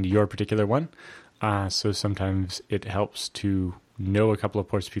find your particular one. So sometimes it helps to know a couple of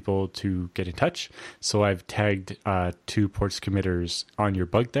ports people to get in touch. So I've tagged 2 ports committers on your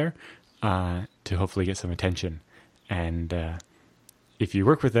bug there to hopefully get some attention. And if you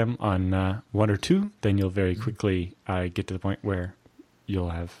work with them on 1 or 2, then you'll very quickly get to the point where you'll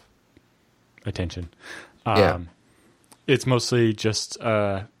have attention. It's mostly just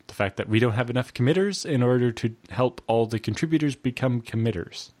the fact that we don't have enough committers in order to help all the contributors become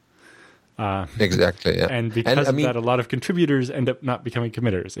committers. Exactly, yeah. And because of that, a lot of contributors end up not becoming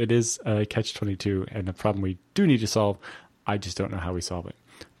committers. It is a catch-22 and a problem we do need to solve. I just don't know how we solve it.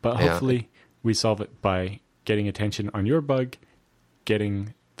 But hopefully we solve it by getting attention on your bug,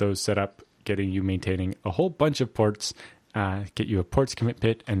 getting those set up, getting you maintaining a whole bunch of ports, get you a ports commit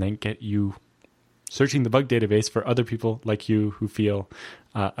pit, and then get you searching the bug database for other people like you who feel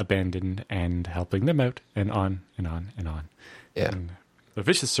abandoned and helping them out, and on and on and on. Yeah. And the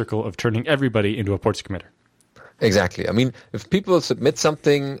vicious circle of turning everybody into a ports committer. Exactly. I mean, if people submit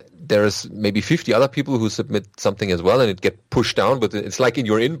something, there's maybe 50 other people who submit something as well, and it gets pushed down. But it's like in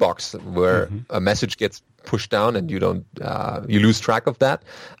your inbox where a message gets pushed down, and you don't, you lose track of that.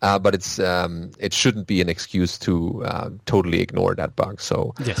 But it shouldn't be an excuse to totally ignore that bug.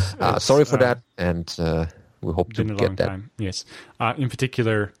 So yes, sorry for that, and we hope to get that. Time. Yes. In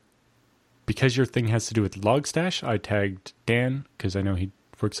particular, because your thing has to do with Logstash, I tagged Dan because I know he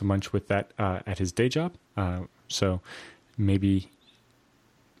works a bunch with that at his day job. So maybe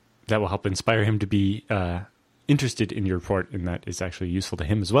that will help inspire him to be interested in your report, and that is actually useful to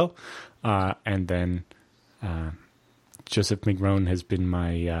him as well. And then Joseph McGrone has been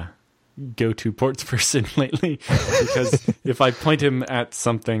my go-to ports person lately, because if I point him at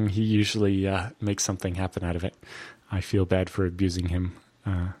something, he usually makes something happen out of it. I feel bad for abusing him.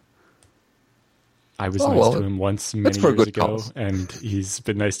 I was nice to him once many years ago, and he's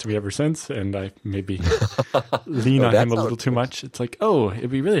been nice to me ever since, and I maybe lean on him a little too much. It's like, it'd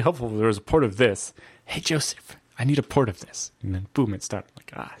be really helpful if there was a port of this. Hey, Joseph, I need a port of this. And then, boom, it's done.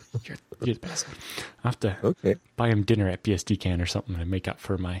 Like, you're the best. I'll have to buy him dinner at BSDCan or something to make up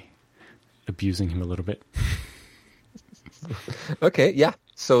for my abusing him a little bit. Okay, yeah.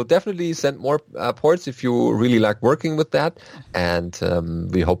 So definitely send more ports if you really like working with that, and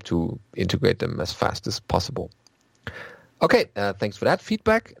we hope to integrate them as fast as possible. Okay, thanks for that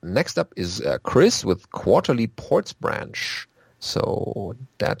feedback. Next up is Chris with Quarterly Ports Branch. So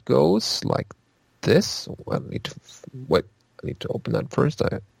that goes like this. Well, I need to open that first.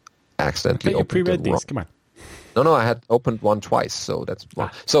 I accidentally opened it wrong. Come on. No, I had opened one twice, so that's wrong.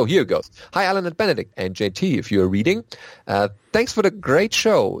 So here it goes. Hi, Alan and Benedict, and JT, if you're reading. Thanks for the great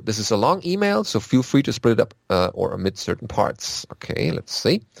show. This is a long email, so feel free to split it up or omit certain parts. Okay, let's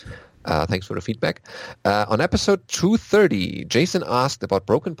see. Thanks for the feedback. On episode 230, Jason asked about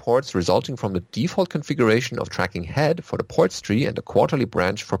broken ports resulting from the default configuration of tracking head for the ports tree and the quarterly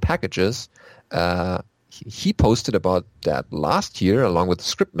branch for packages. He posted about that last year, along with the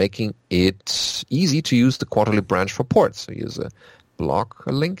script making it easy to use the quarterly branch for ports. So here's a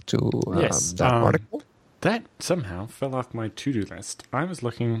link to that article. That somehow fell off my to-do list. I was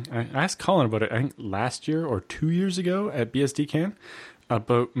looking, I asked Colin about it, I think last year or 2 years ago at BSDCan,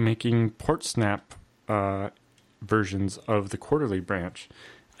 about making PortSnap versions of the quarterly branch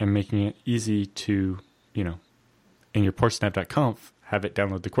and making it easy to, in your portsnap.conf, have it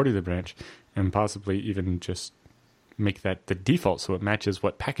download the quarterly branch, and possibly even just make that the default so it matches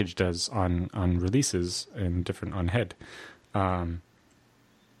what package does on releases and different on head.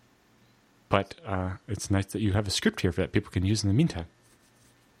 But it's nice that you have a script here for that people can use in the meantime.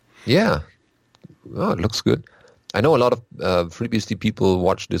 Yeah. Oh, it looks good. I know a lot of FreeBSD people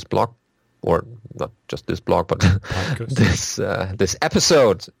watch this blog, or not just this blog, but this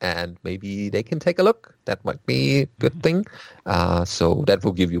episode, and maybe they can take a look. That might be a good thing. So that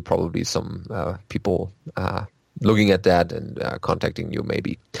will give you probably some people looking at that and contacting you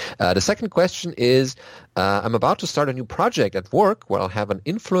maybe. The second question is, I'm about to start a new project at work where I'll have an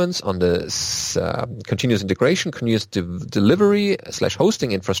influence on the continuous integration, continuous delivery /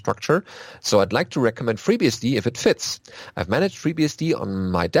 hosting infrastructure. So I'd like to recommend FreeBSD if it fits. I've managed FreeBSD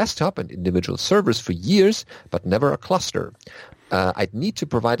on my desktop and individual servers for years, but never a cluster. I'd need to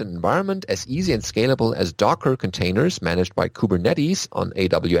provide an environment as easy and scalable as Docker containers managed by Kubernetes on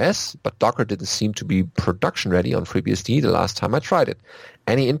AWS, but Docker didn't seem to be production ready on FreeBSD the last time I tried it.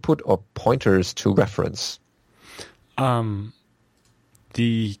 Any input or pointers to reference? The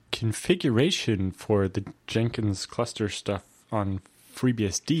configuration for the Jenkins cluster stuff on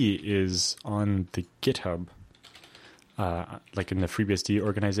FreeBSD is on the GitHub, like in the FreeBSD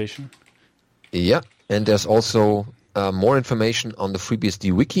organization. Yeah, and there's also more information on the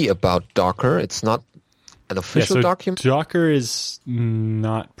FreeBSD wiki about Docker. It's not an official document. Docker is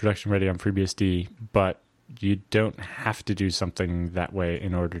not production ready on FreeBSD, but you don't have to do something that way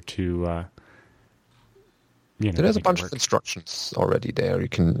in order to, there's a bunch of instructions already there. You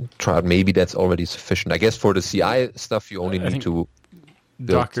can try it. Maybe that's already sufficient. I guess for the CI stuff, you only need to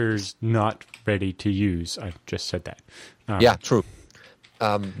build. Docker's not ready to use. I just said that. Yeah, true.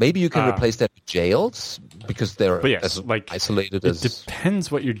 Maybe you can replace that with jails because they're isolated as... It depends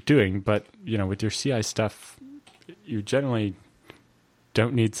what you're doing, but with your CI stuff, you generally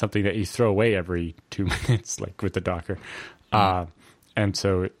don't need something that you throw away every 2 minutes, like with the Docker. And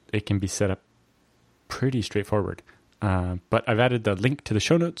so it can be set up pretty straightforward. But I've added the link to the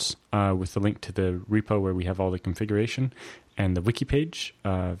show notes with the link to the repo where we have all the configuration and the wiki page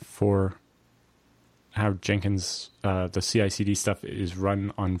for how Jenkins, the CI/CD stuff is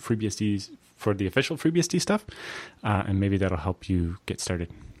run on FreeBSD for the official FreeBSD stuff, and maybe that'll help you get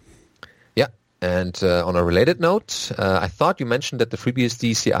started. Yeah, and on a related note, I thought you mentioned that the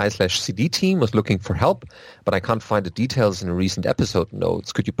FreeBSD CI/CD team was looking for help, but I can't find the details in the recent episode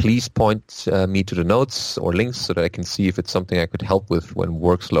notes. Could you please point me to the notes or links so that I can see if it's something I could help with when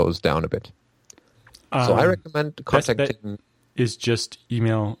work slows down a bit? So I recommend contacting... is just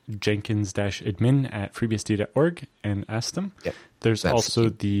email jenkins-admin@freebsd.org and ask them. Yep, there's also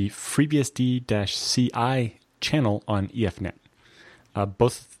the FreeBSD-CI channel on EFNet.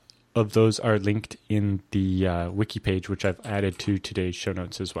 Both of those are linked in the wiki page, which I've added to today's show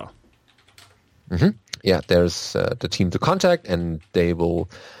notes as well. Mm-hmm. Yeah, there's the team to contact, and they will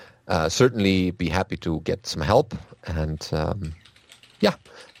certainly be happy to get some help. And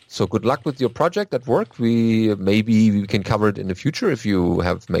so good luck with your project at work. Maybe we can cover it in the future if you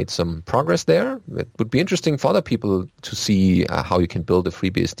have made some progress there. It would be interesting for other people to see how you can build a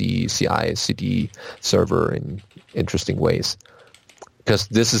FreeBSD CI/CD server in interesting ways. Because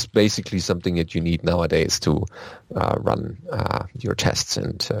this is basically something that you need nowadays to run your tests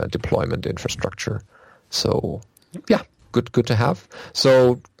and deployment infrastructure. So, yeah, good to have.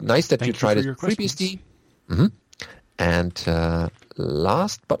 So nice that you tried it. FreeBSD. Mm-hmm. And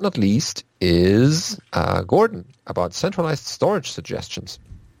last but not least is Gordon about centralized storage suggestions.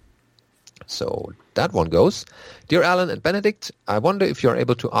 So that one goes, Dear Alan and Benedict, I wonder if you're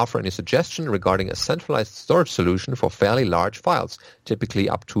able to offer any suggestion regarding a centralized storage solution for fairly large files, typically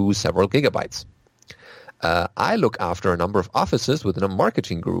up to several gigabytes. I look after a number of offices within a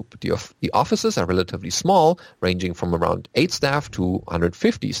marketing group. The offices are relatively small, ranging from around 8 staff to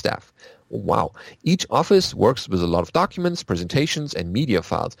 150 staff. Wow. Each office works with a lot of documents, presentations, and media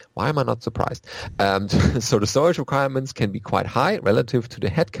files. Why am I not surprised? So the storage requirements can be quite high relative to the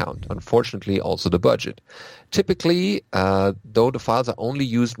headcount. Unfortunately, also the budget. Typically, though the files are only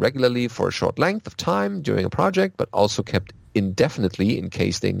used regularly for a short length of time during a project, but also kept indefinitely in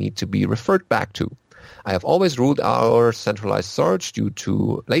case they need to be referred back to. I have always ruled our centralized storage due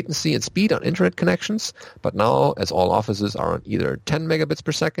to latency and speed on internet connections, but now, as all offices are on either 10 megabits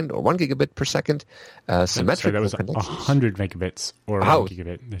per second or 1 gigabit per second, symmetrical that was connections... 100 megabits or 1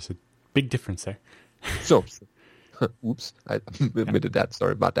 gigabit. There's a big difference there. So, oops, I admitted that.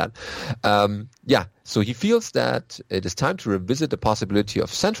 Sorry about that. So he feels that it is time to revisit the possibility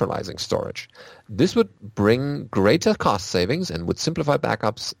of centralizing storage. This would bring greater cost savings and would simplify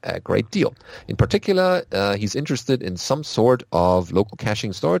backups a great deal. In particular, he's interested in some sort of local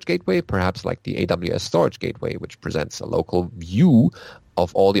caching storage gateway, perhaps like the AWS Storage Gateway, which presents a local view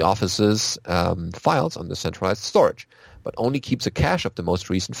of all the office's files on the centralized storage, but only keeps a cache of the most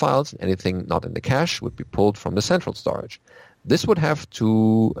recent files, and anything not in the cache would be pulled from the central storage. This would have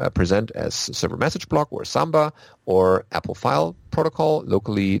to present as Server Message Block or Samba or Apple File Protocol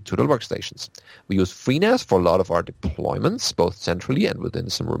locally to the workstations. We use FreeNAS for a lot of our deployments, both centrally and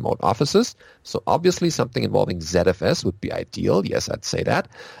within some remote offices. So obviously something involving ZFS would be ideal. Yes, I'd say that.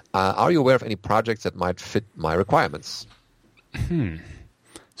 Are you aware of any projects that might fit my requirements?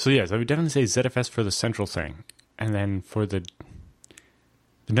 So yes, I would definitely say ZFS for the central thing. And then for the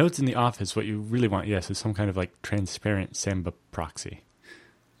nodes in the office, what you really want, yes, is some kind of like transparent Samba proxy.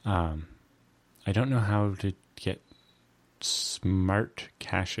 I don't know how to get smart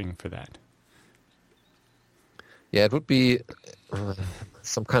caching for that. Yeah, it would be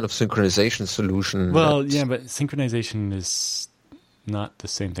some kind of synchronization solution. Well, yeah, but synchronization is not the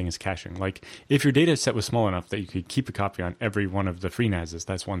same thing as caching. Like, if your data set was small enough that you could keep a copy on every one of the FreeNASes,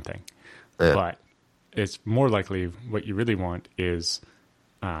 that's one thing. Yeah. But it's more likely what you really want is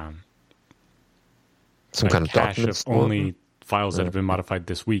some cache kind of document of store. only files that have been modified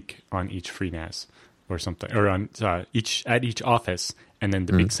this week on each FreeNAS or something, or on at each office, and then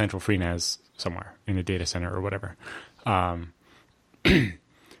the big central FreeNAS somewhere in a data center or whatever. I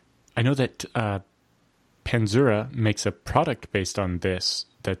know that Panzura makes a product based on this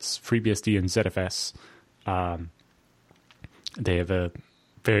that's FreeBSD and ZFS. They have a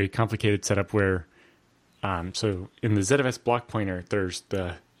very complicated setup where so in the ZFS block pointer, there's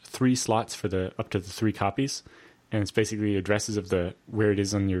the 3 slots for the up to the 3 copies, and it's basically addresses of the where it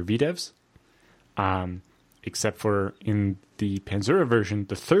is on your VDEVs. Except for in the Panzura version,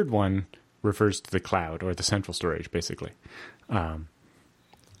 the third one refers to the cloud or the central storage, basically. And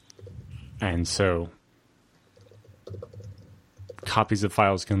so copies of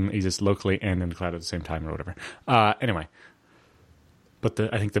files can exist locally and in the cloud at the same time or whatever. Anyway. But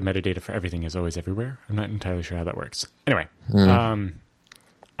I think the metadata for everything is always everywhere. I'm not entirely sure how that works. Anyway, I'm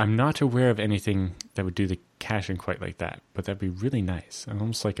not aware of anything that would do the caching quite like that, but that'd be really nice.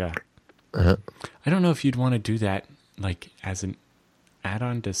 Almost like a... I don't know if you'd want to do that like as an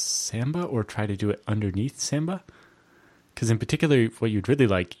add-on to Samba or try to do it underneath Samba. Because in particular, what you'd really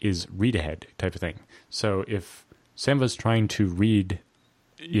like is read-ahead type of thing. So if Samba's trying to read,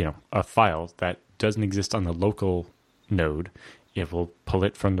 a file that doesn't exist on the local node, it will pull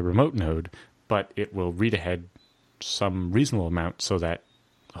it from the remote node, but it will read ahead some reasonable amount so that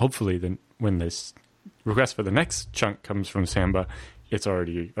hopefully then when this request for the next chunk comes from Samba, it's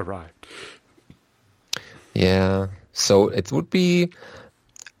already arrived. Yeah, so it would be...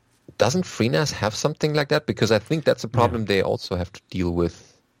 Doesn't FreeNAS have something like that? Because I think that's a problem they also have to deal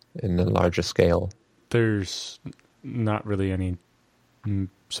with in a larger scale. There's not really any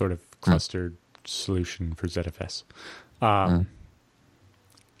sort of clustered solution for ZFS. Because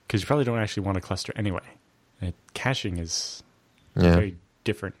you probably don't actually want a cluster anyway. Caching is a very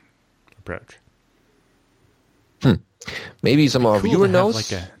different approach. Maybe some of our viewer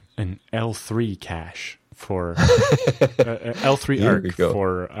knows. Like an L3 cache for L3 ARC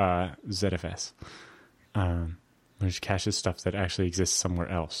for ZFS, which caches stuff that actually exists somewhere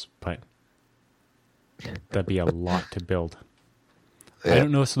else. But that'd be a lot to build. I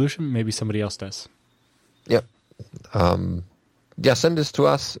don't know a solution. Maybe somebody else does. Yep. Send this to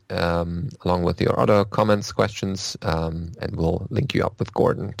us along with your other comments, questions, and we'll link you up with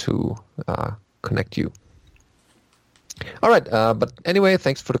Gordon to connect you. All right. But anyway,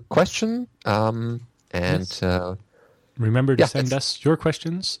 thanks for the question. Remember to send us your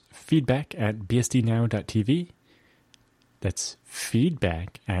questions, feedback@bsdnow.tv. That's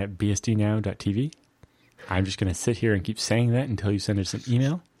feedback@bsdnow.tv. I'm just going to sit here and keep saying that until you send us an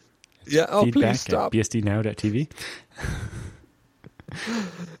email. Yeah, please stop. feedback@bsdnow.tv.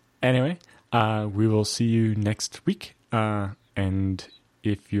 Anyway, we will see you next week. And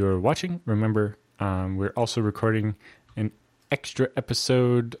if you're watching, remember, we're also recording an extra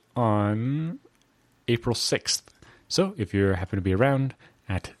episode on April 6th. So if you happen to be around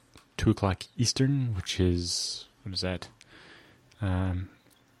at 2 o'clock Eastern, which is, what is that?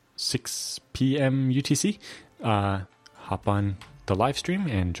 6 p.m. UTC, hop on the live stream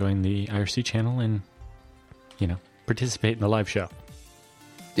and join the IRC channel and, participate in the live show.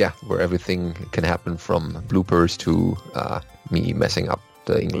 Yeah, where everything can happen from bloopers to me messing up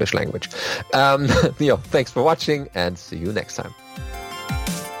the English language. Thanks for watching and see you next time.